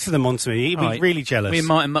 send both of them on to me. He'd be really jealous. Me and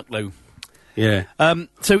Martin Mucklow. Yeah.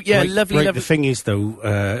 Lovely. The thing is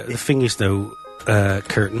though.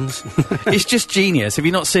 Curtains. It's just genius. Have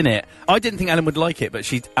you not seen it? I didn't think Ellen would like it, but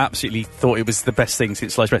she absolutely thought it was the best thing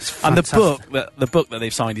since sliced bread. And the book that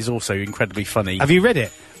they've signed is also incredibly funny. Have you read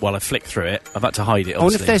it? Well, I flicked through it. I've had to hide it, obviously. I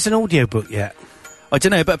wonder if there's an audio book yet. I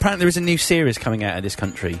don't know, but apparently there is a new series coming out of this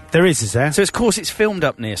country. There is there? So, of course, it's filmed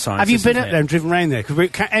up near Cirencester. Have you been up there and driven around there?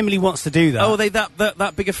 Because Emily wants to do that. Oh, are they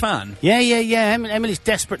that big a fan? Yeah. Emily's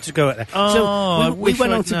desperate to go up there. Oh, so we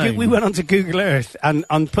went on to Google Earth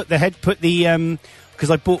and put the because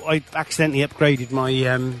I accidentally upgraded my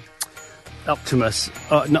Oculus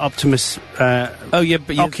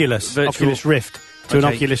Rift to an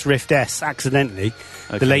Oculus Rift S accidentally,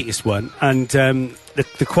 the latest one, and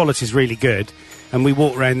the quality's really good. And we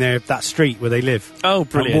walked around there, that street where they live. Oh,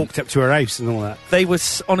 brilliant. And walked up to her house and all that. They were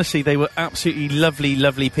absolutely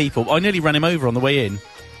lovely people. I nearly ran him over on the way in.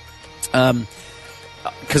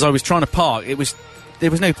 Because I was trying to park.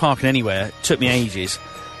 There was no parking anywhere. It took me ages.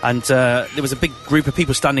 And there was a big group of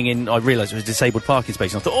people standing in, I realised it was a disabled parking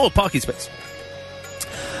space. And I thought, parking space.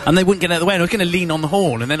 And they wouldn't get out of the way. And I was going to lean on the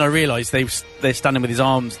horn. And then I realised they're standing with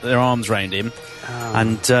their arms round him.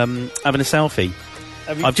 And having a selfie.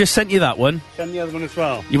 I've just sent you that one. Send the other one as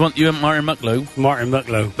well. You want Martin Mucklow? Martin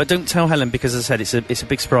Mucklow. But don't tell Helen, because as I said, it's a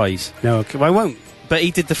big surprise. No, okay, I won't. But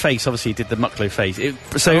he did the face, obviously he did the Mucklow face. It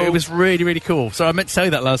was really, really cool. So I meant to tell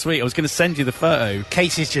you that last week. I was going to send you the photo.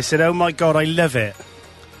 Casey's just said, oh my God, I love it.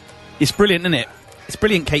 It's brilliant, isn't it? It's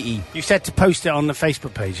brilliant, Katie. You said to post it on the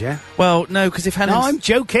Facebook page, yeah? Well, no, because if Helen's... No, I'm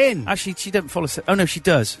joking. Actually, she don't follow... Oh, no, she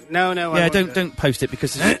does. No. Yeah, don't post it,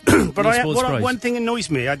 because... But one thing annoys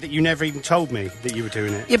me, that you never even told me that you were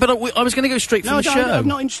doing it. Yeah, but I was going to go straight from the show. I'm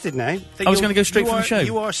not interested now. I was going to go straight from the show.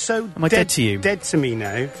 You are so Am I dead to you? Dead to me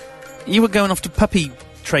now. You were going off to puppy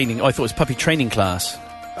training. I thought it was puppy training class.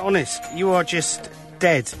 Honest, you are just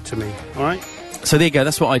dead to me, all right? So there you go,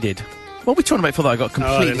 that's what I did. What were we talking about before that? I got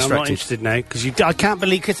completely distracted. I'm not interested now, because I can't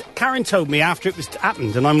believe... Because Karen told me after it was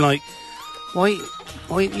happened, and I'm like, why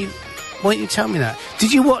didn't you tell me that?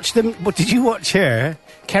 Did you watch them... Did you watch her,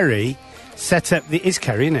 Kerry, set up... It's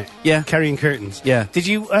Kerry, isn't it? Yeah. Kerry and Curtains. Yeah. Did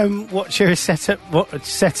you watch her set up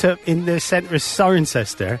in the centre of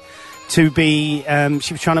Cirencester to be...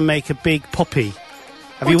 she was trying to make a big poppy.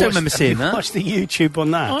 I don't remember seeing that. Watch the YouTube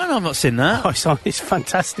on that. Oh, no, I've not seen that. Oh, it's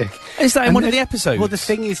fantastic. Is that in one of the episodes? Well, the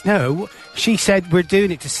thing is, no. She said we're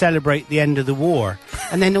doing it to celebrate the end of the war,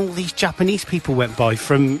 and then all these Japanese people went by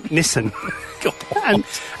from Nissan,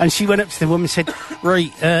 and she went up to the woman and said,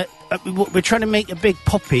 "Right, we're trying to make a big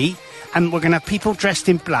poppy." And we're going to have people dressed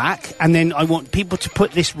in black, and then I want people to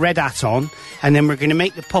put this red hat on, and then we're going to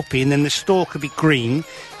make the poppy, and then the store could be green,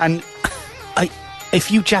 and if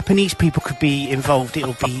you Japanese people could be involved,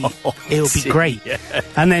 it'll be great. Yeah.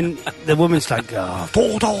 And then the woman's like, I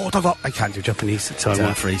can't do Japanese at the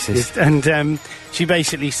time. Racist. And she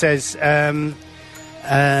basically says, apparently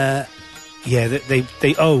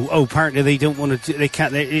they don't want to. They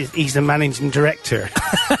can't. He's the managing director.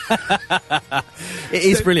 It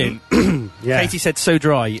is brilliant. Yeah. Katie said so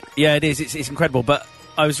dry. Yeah, it is. It's incredible. But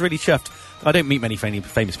I was really chuffed. I don't meet many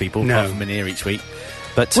famous people apart from in here each week.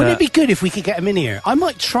 But wouldn't it be good if we could get him in here? I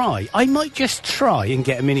might try. I might just try and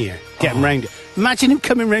get him in here. Get him round. Imagine him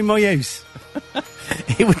coming round my house.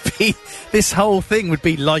 It would be... This whole thing would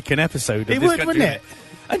be like an episode of It This would, Country. wouldn't it?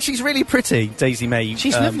 And she's really pretty, Daisy May.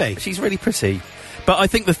 She's lovely. She's really pretty. But I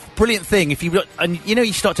think the brilliant thing, if you... And,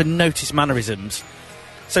 you start to notice mannerisms.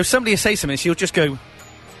 So if somebody will say something, she'll just go...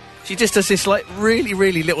 She just does this, like, really,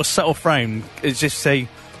 really little subtle frown. It's just say,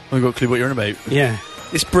 I've got a clue what you're on about. Yeah.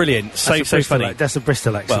 It's brilliant. So funny. That's a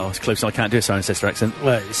Bristol accent. Well, it's close. I can't do a Cirencester accent.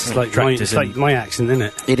 Well, it's like my accent, isn't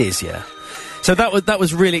it? It is, yeah. So that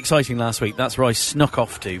was really exciting last week. That's where I snuck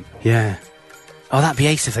off to. Yeah. Oh, that'd be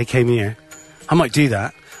ace if they came here. I might do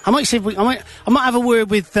that. I might see if I might have a word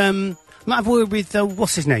with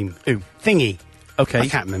what's his name? Who? Thingy. Okay. I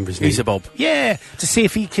can't remember his name. User Bob. Yeah, to see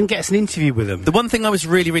if he can get us an interview with him. The one thing I was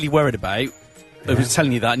really, really worried about, I was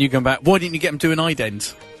telling you that, and you going back, why didn't you get them to an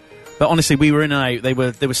ident? But honestly, we were in and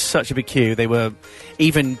out. There was such a big queue. They were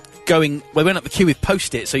even going... We went up the queue with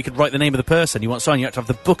Post-it, so you could write the name of the person you want signed. You had to have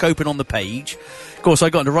the book open on the page. Of course, I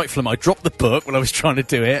got into right for them. I dropped the book when I was trying to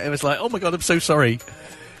do it. It was like, oh my God, I'm so sorry.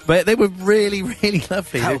 But they were really, really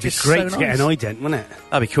lovely. That would be great to get an ident, wouldn't it?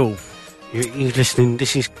 That'd be cool. You're listening.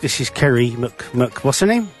 This is Kerry Muck. What's her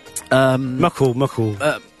name? Mucklow.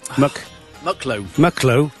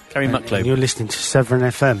 Kerry Mucklow. And you're listening to Severn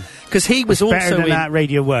FM. Because he was it's also better than that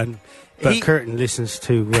Radio 1. But Curtin listens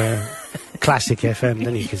to Classic FM,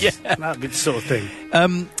 doesn't he? Because that'd be the sort of thing.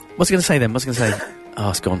 What's he going to say then?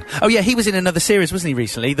 Oh, it's gone. Oh, yeah, he was in another series, wasn't he,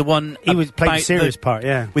 recently? The one... He played the serious part,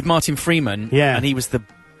 yeah. With Martin Freeman. Yeah. And he was the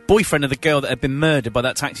boyfriend of the girl that had been murdered by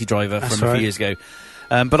that taxi driver a few years ago.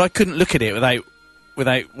 But I couldn't look at it without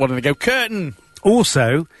wanting to go, Curtin!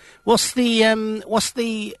 Also, what's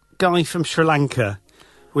the guy from Sri Lanka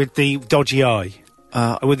with the dodgy eye?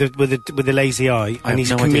 With the lazy eye, and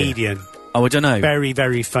he's a comedian. Idea. Oh, I don't know. Very,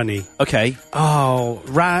 very funny. Okay. Oh,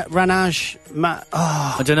 Ranaj...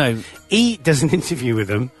 I don't know. He does an interview with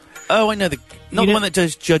them. Oh, I know. Not the one that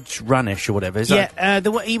does Judge Ranish or whatever, is that?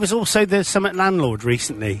 He was also the Summit landlord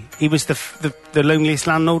recently. He was the loneliest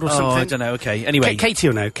landlord or something. Oh, I don't know. Okay. Anyway. Katie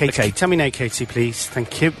will know. Katie, okay. Tell me now, Katie, please.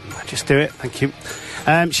 Thank you. Just do it. Thank you.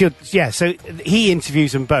 So he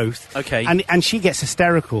interviews them both. Okay. And she gets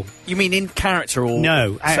hysterical. You mean in character or...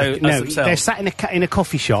 No. No. They're sat in a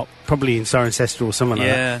coffee shop, probably in Cirencester or something like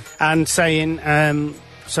that, and saying,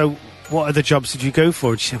 so what other jobs did you go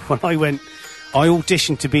for? And she said, well, I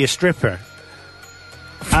auditioned to be a stripper.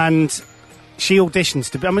 And she auditions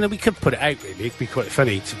to be... I mean, we could put it out, really. It'd be quite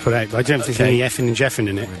funny to put out, but I don't think there's any effing and jeffing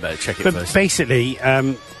in it. We better check it but first. Basically, she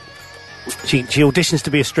auditions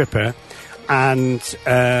to be a stripper, and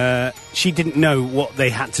she didn't know what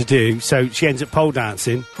they had to do, so she ends up pole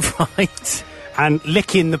dancing. Right. And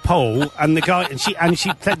licking the pole, and the guy...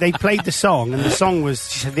 they played the song, and the song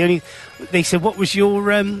was... She said, they said, what's your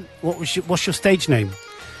stage name?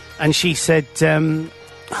 And she said,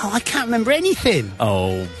 I can't remember anything.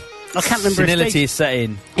 Oh. I can't remember. Senility is set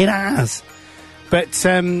in. It has. But,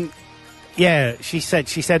 she said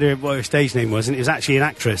what her stage name was, and it was actually an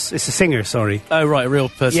actress. It's a singer, sorry. Oh, right, a real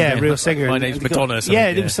person. Yeah, a real singer. My name's Madonna or something. Yeah,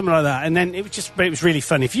 it was something like that. And then it was really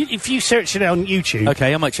funny. If you search it on YouTube...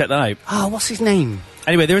 Okay, I might check that out. Oh, what's his name?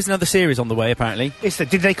 Anyway, there is another series on the way, apparently.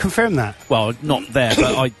 Did they confirm that? Well, not there,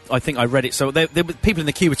 but I think I read it. So people in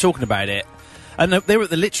the queue were talking about it. And they were at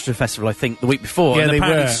the Literature Festival, I think, the week before. Yeah, and they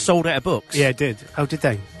apparently were. Sold out of books. Yeah, it did. Oh, did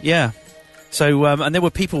they? Yeah. So, and there were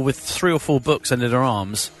people with 3 or 4 books under their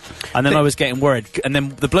arms. And then I was getting worried. And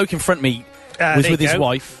then the bloke in front of me was with his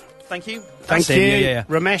wife. Thank you. Thank you. Yeah.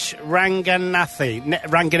 Ramesh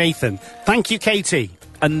Ranganathan. Thank you, Katie.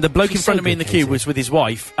 And the bloke in front of me good, in the Katie. queue was with his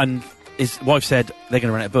wife. And his wife said, they're going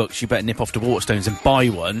to run out of books. You better nip off to Waterstones and buy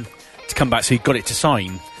one to come back so he got it to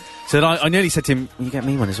sign. So then I nearly said to him, you get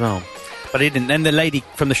me one as well. But he didn't. Then the lady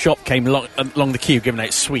from the shop came along the queue giving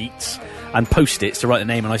out sweets and Post-its to write the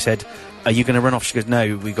name. And I said, are you going to run off? She goes,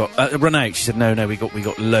 no, we got... run out. She said, no, we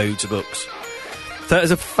got loads of books. So it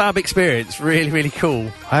was a fab experience. Really, really cool.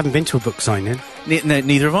 I haven't been to a book signing.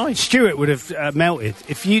 Neither have I. Stuart would have melted.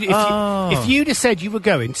 If you'd have said you were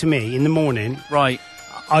going to me in the morning... Right.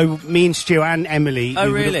 Me and Stu and Emily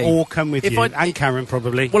would have all come with you. And Karen,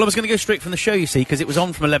 probably. Well, I was going to go straight from the show, you see, because it was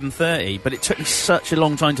on from 11:30, but it took me such a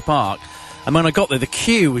long time to park. And when I got there, the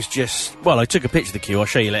queue was just... Well, I took a picture of the queue. I'll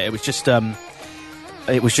show you later. It was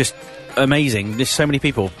just amazing. There's so many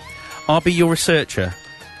people. I'll be your researcher.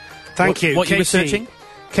 Thank you. What Katie, you researching?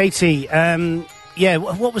 Katie,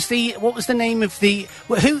 what was the name of the...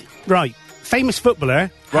 who? Right. Famous footballer.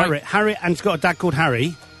 Right. Harry, and he's got a dad called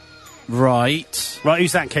Harry. Right. Right,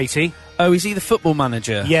 who's that, Katie? Oh, is he the football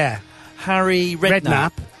manager? Yeah. Harry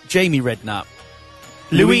Redknapp. Jamie Redknapp.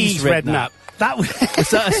 Louise Redknapp. That was Is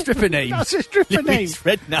that a stripper name? That's a stripper name. Louise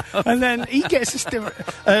Redknapp. And then he gets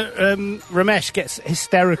Ramesh gets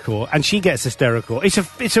hysterical, and she gets hysterical. It's a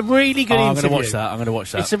really good I'm interview. going to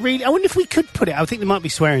watch that. It's a really. I wonder if we could put it. I think there might be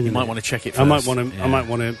swearing. You might want to check it first. I might want to. Yeah. I might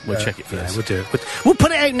want to. We'll check it first. Yeah, we'll do it. We'll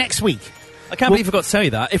put it out next week. I can't believe I forgot to tell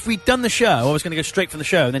you that. If we'd done the show, I was going to go straight from the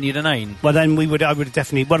show, and then you'd have known. Well, then I would have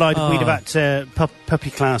definitely. Well, we'd have had to.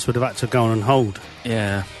 Puppy class would have had to go on hold,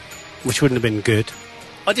 Yeah. which wouldn't have been good.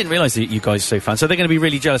 I didn't realise that you guys are so fans, so they're going to be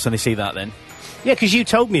really jealous when they see that then. Yeah, because you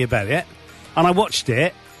told me about it, and I watched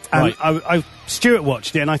it, and Right. Stuart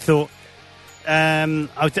watched it, and I thought,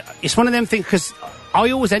 it's one of them things, because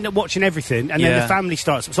I always end up watching everything, and then Yeah. the family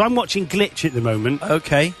starts. So I'm watching Glitch at the moment.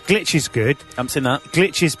 Okay. Glitch is good. I haven't seen that.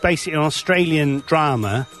 Glitch is basically an Australian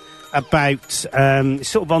drama about, it's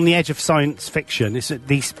sort of on the edge of science fiction. It's that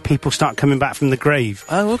these people start coming back from the grave.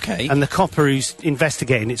 Oh, okay. And the copper who's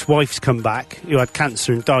investigating, its wife's come back, who had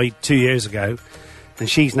cancer and died 2 years ago, and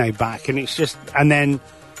she's now back, and it's just, and then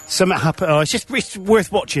something happened. Oh, it's worth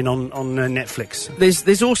watching on Netflix.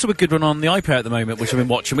 There's also a good one on the iPlayer at the moment, which I've been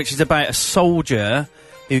watching, which is about a soldier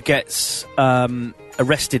who gets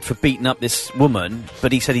arrested for beating up this woman,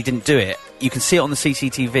 but he said he didn't do it. You can see it on the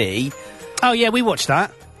CCTV. Oh yeah, we watched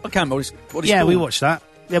that. I can't remember what it's Yeah, called. we watched that.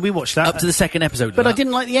 Yeah, we watched that. Up to the second episode. But of I that.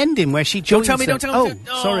 didn't like the ending where she Don't joins. tell me, don't tell me.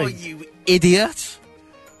 Oh, sorry. you idiot.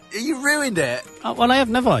 You ruined it. Oh, well, I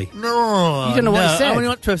haven't, have I? No. You don't know what I said. I only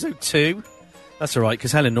went to episode 2. That's all right,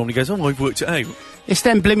 because Helen normally goes, oh, I've worked it out. It's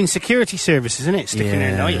them blimmin' security services, isn't it? Sticking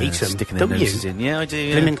in. I hate them. Sticking their Don't noses you? in. Yeah, I do.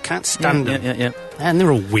 Yeah. Blimmin' can't stand them. Yeah. And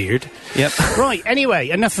they're all weird. Yep. Right, anyway,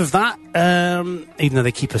 enough of that. Even though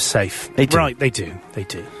they keep us safe. They do. Right, they do.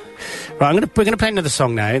 Right, we're gonna play another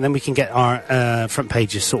song now, and then we can get our front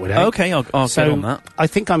pages sorted out. Okay, I'll get on that. I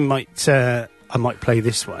think I might play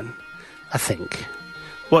this one. I think.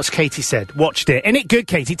 What's Katie said? Watched it. Isn't it good,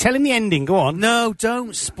 Katie? Tell him the ending. Go on. No,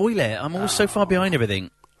 don't spoil it. I'm all so far behind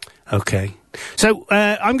everything. Okay. So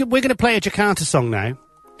we're going to play a Jakarta song now.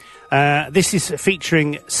 This is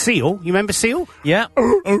featuring Seal. You remember Seal? Yeah.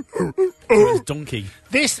 It's donkey.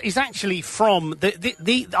 This is actually from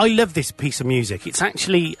the. I love this piece of music. It's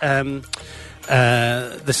actually the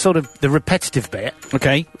sort of the repetitive bit.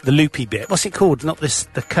 Okay. The loopy bit. What's it called? Not this.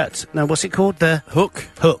 The cut. No. What's it called? The Hook.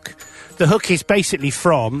 Hook. The hook is basically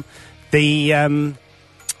from the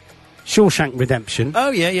Shawshank Redemption.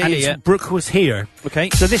 Oh yeah. And it's Brooke Was Here.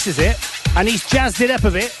 Okay. So this is it. And he's jazzed it up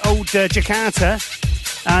a bit, old Jakarta.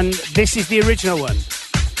 And this is the original one.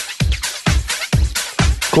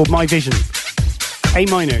 Called My Vision. A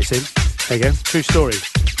minor, it's in. There you go. True story.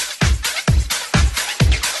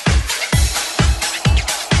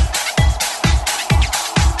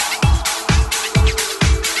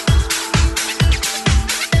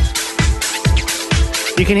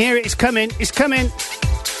 You can hear it. It's coming. It's coming.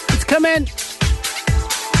 It's coming.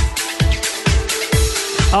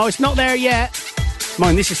 Oh, it's not there yet.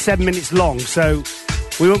 Mind, this is 7 minutes long, so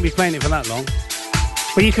we won't be playing it for that long.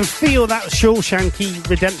 But you can feel that Shawshanky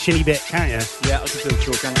Redemption-y bit, can't you? Yeah, I can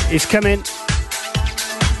feel Shawshank. It's coming.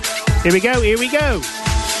 Here we go. Here we go.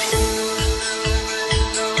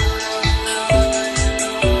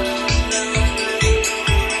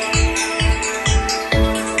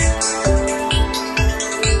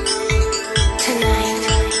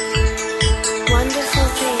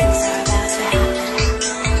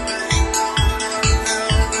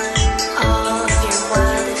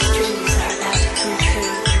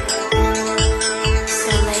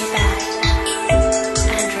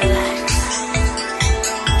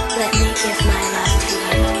 Give my love to you.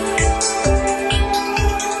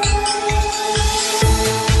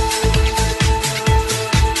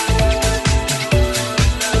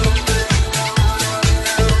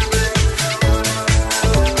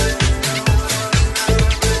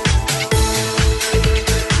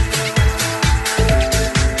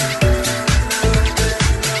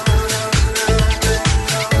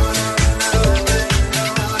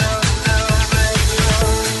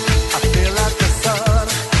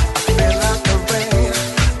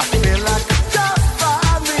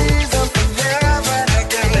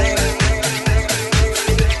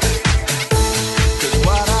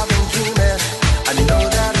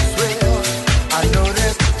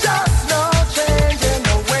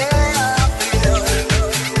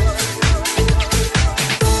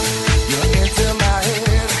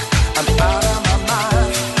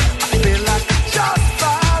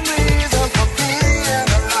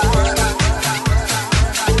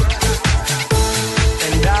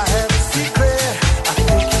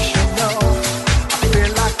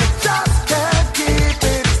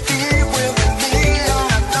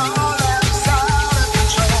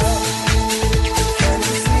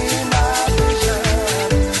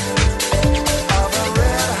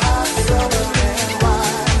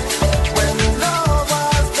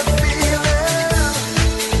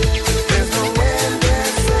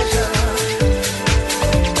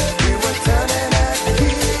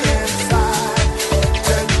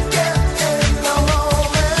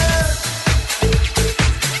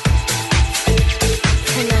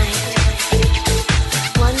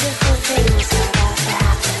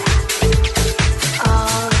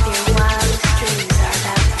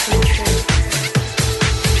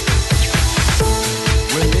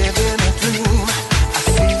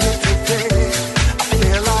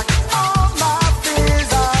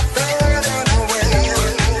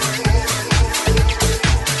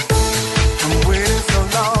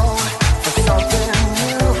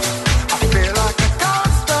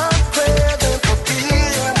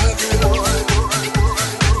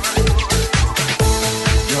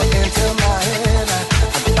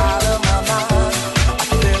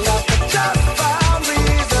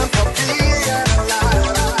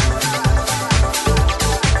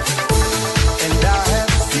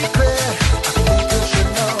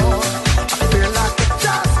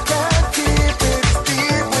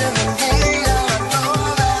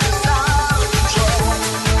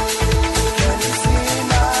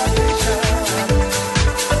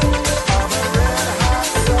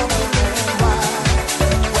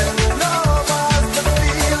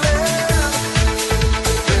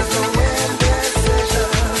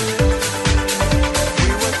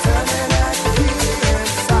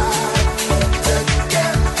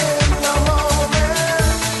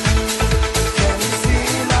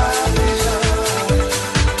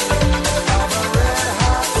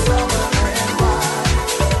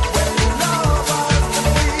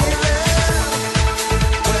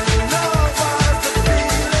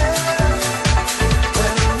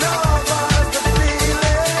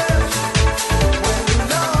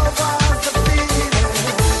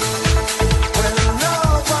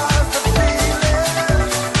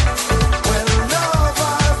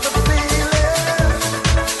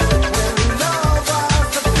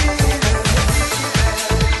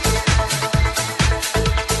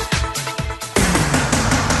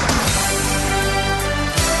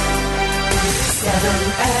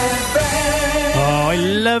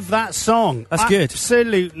 love that song. That's good.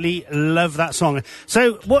 Absolutely love that song.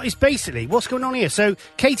 So what's going on here? So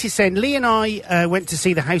Katie's saying, Lee and I went to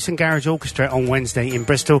see the House and Garage Orchestra on Wednesday in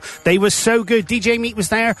Bristol. They were so good. DJ Meat was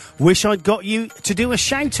there. Wish I'd got you to do a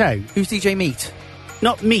shout-out. Who's DJ Meat?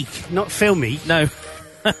 Not Meek, not Phil Meek. No.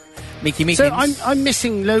 Mickey Meekins. So I'm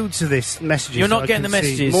missing loads of this messages. You're not getting the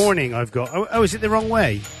messages. Morning I've got. Oh, is it the wrong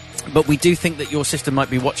way? But we do think that your sister might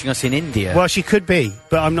be watching us in India. Well, she could be,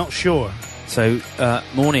 but I'm not sure. So,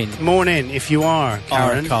 morning. Morning, if you are,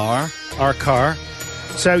 Karen. Our car.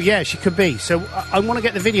 So, yeah, she could be. So, I want to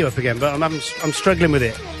get the video up again, but I'm struggling with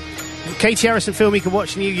it. Katie Harris and Phil Meek are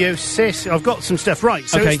watching you, yo, sis. I've got some stuff. Right,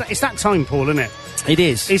 so okay. It's that time, Paul, isn't it? It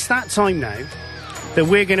is. It's that time now that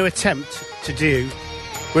we're going to attempt to do...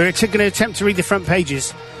 We're going to attempt to read the front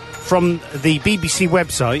pages from the BBC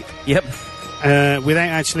website. Yep. Without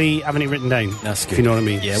actually having it written down. That's good. If you know what I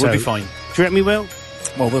mean. Yeah, we'll be fine. Do you reckon we will?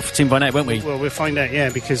 Well, we'll soon find out, won't we? Well, we'll find out,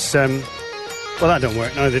 yeah, because... well, that don't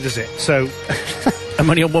work neither, does it? So... I'm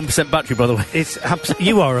only on 1% battery, by the way. It's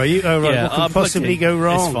you are you? Oh, right. Yeah, what can possibly go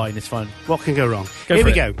wrong? It's fine. What can go wrong? Here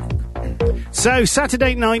we go. So,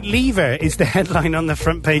 Saturday Night Lever is the headline on the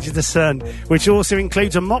front page of The Sun, which also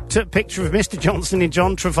includes a mocked-up picture of Mr. Johnson in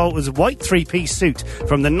John Travolta's white three-piece suit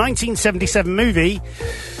from the 1977 movie...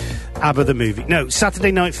 ABBA the movie. No,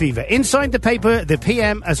 Saturday Night Fever. Inside the paper, the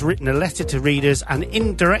PM has written a letter to readers and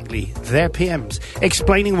indirectly their PMs,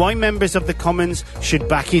 explaining why members of the Commons should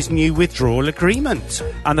back his new withdrawal agreement.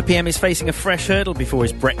 And the PM is facing a fresh hurdle before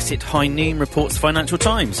his Brexit high noon, reports the Financial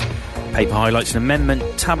Times. The paper highlights an amendment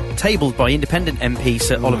tabled by independent MP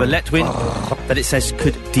Sir Oliver Letwin that it says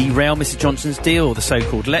could derail Mr Johnson's deal. The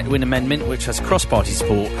so-called Letwin Amendment, which has cross-party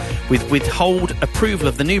support, with withhold approval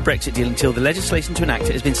of the new Brexit deal until the legislation to enact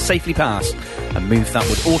it has been safely passed, a move that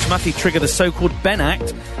would automatically trigger the so-called Ben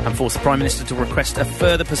Act and force the Prime Minister to request a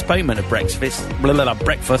further postponement of breakfast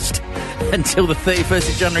until the 31st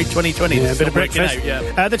of January 2020. Yeah, a bit of breakfast.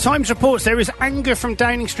 Out, The Times reports there is anger from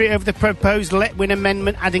Downing Street over the proposed Letwin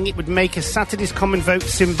Amendment, adding it would make a Saturday's common vote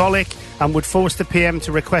symbolic and would force the PM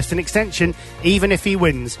to request an extension even if he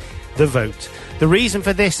wins the vote. The reason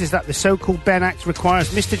for this is that the so-called Ben Act requires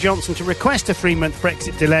Mr Johnson to request a 3-month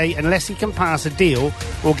Brexit delay unless he can pass a deal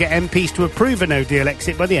or get MPs to approve a no-deal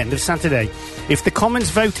exit by the end of Saturday. If the Commons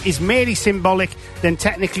vote is merely symbolic, then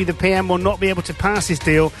technically the PM will not be able to pass his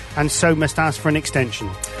deal and so must ask for an extension.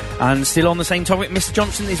 And still on the same topic, Mr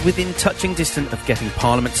Johnson is within touching distance of getting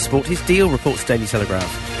Parliament to support his deal, reports Daily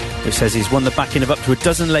Telegraph, which says he's won the backing of up to a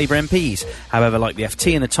dozen Labour MPs. However, like the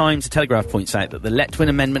FT and the Times, the Telegraph points out that the Letwin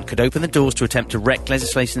Amendment could open the doors to attempt to wreck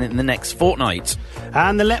legislation in the next fortnight.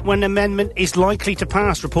 And the Letwin Amendment is likely to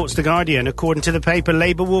pass, reports The Guardian. According to the paper,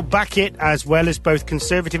 Labour will back it, as well as both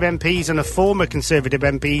Conservative MPs and a former Conservative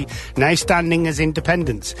MP now standing as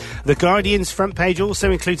independents. The Guardian's front page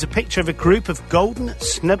also includes a picture of a group of golden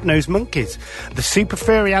snub-nosed monkeys. The super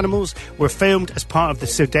furry animals were filmed as part of the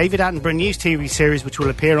Sir David Attenborough news TV series, which will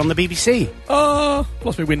appear on the BBC.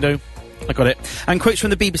 Lost my window. I got it. And quotes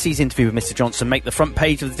from the BBC's interview with Mr Johnson make the front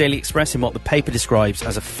page of the Daily Express in what the paper describes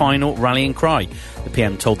as a final rallying cry. The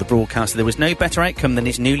PM told the broadcaster there was no better outcome than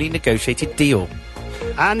his newly negotiated deal.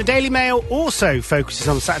 And the Daily Mail also focuses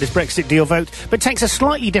on Saturday's Brexit deal vote, but takes a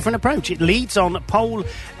slightly different approach. It leads on a poll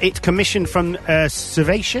it commissioned from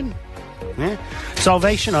Salvation. The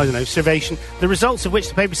results of which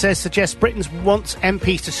the paper says suggest Britain wants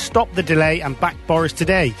MPs to stop the delay and back Boris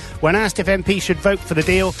today. When asked if MPs should vote for the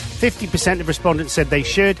deal, 50% of respondents said they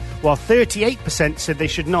should, while 38% said they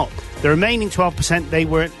should not. The remaining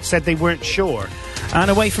 12% said they weren't sure. And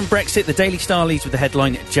away from Brexit, the Daily Star leads with the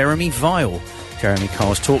headline, Jeremy Vile. Jeremy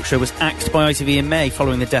Carr's talk show was axed by ITV in May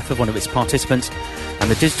following the death of one of its participants. And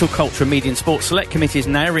the Digital Culture, Media and Sports Select Committee has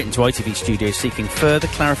now written to ITV Studios seeking further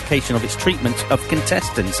clarification of its treatment of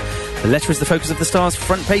contestants. The letter is the focus of the Star's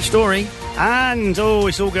front page story. And,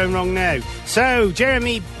 it's all going wrong now. So,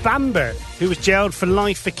 Jeremy Bamber, who was jailed for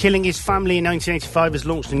life for killing his family in 1985, has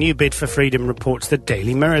launched a new bid for freedom, reports the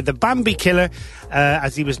Daily Mirror. The Bambi killer,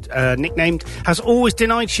 as he was nicknamed, has always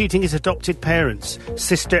denied shooting his adopted parents,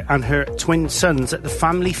 sister and her twin sons at the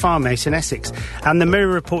family farmhouse in Essex. And the Mirror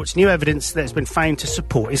reports new evidence that has been found to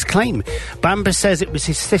support his claim. Bamber says it was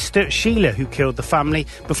his sister, Sheila, who killed the family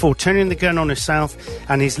before turning the gun on herself,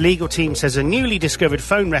 and his legal team says a newly discovered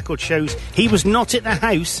phone record shows he was not at the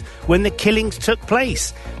house when the killings took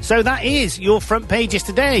place. So that is your front pages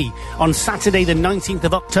today on Saturday the 19th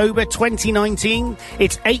of October 2019.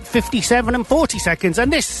 It's 8:57 and 40 seconds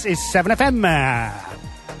and this is 7FM.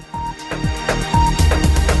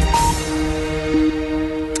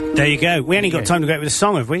 There you go. We only got time to go with a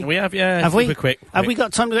song, have we? We have, yeah. Have we? Quick. Have we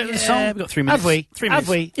got time to go with a song? Yeah, we've got 3 minutes. Have we? 3 minutes.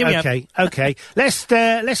 Have we? Yeah, we okay, okay. Let's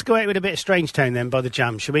go out with a bit of Strange Town then by The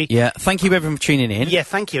Jam, shall we? Yeah, thank you everyone for tuning in. Yeah,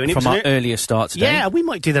 thank you. And from our earlier start today. Yeah, we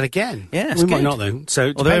might do that again. Yeah, we might not though.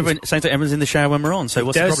 So although it sounds like everyone's in the shower when we're on, so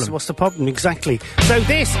what's the problem? What's the problem? Exactly. So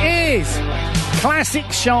this is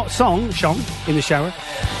classic song in the shower.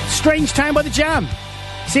 Strange Town by The Jam.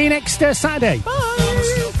 See you next Saturday. Bye.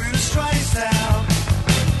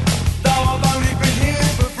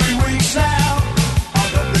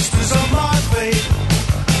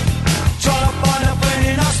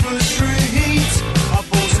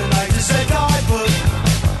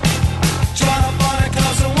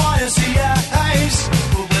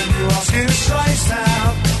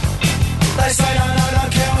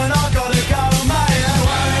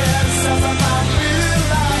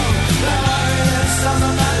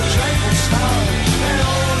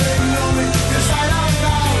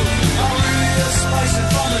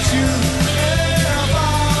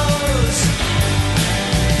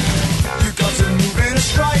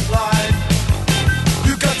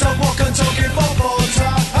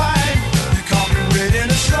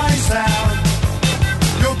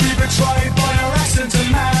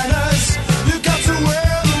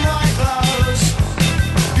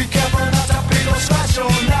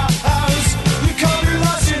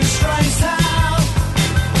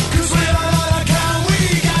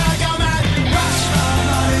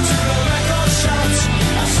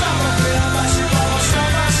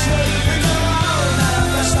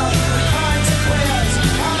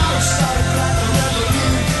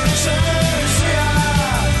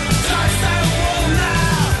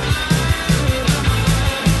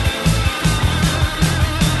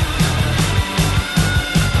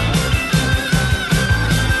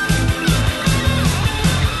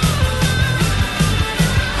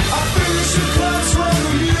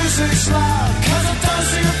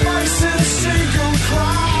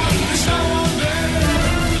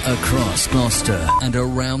 Across Gloucester and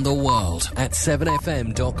around the world at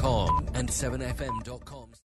 7fm.com and 7fm.com.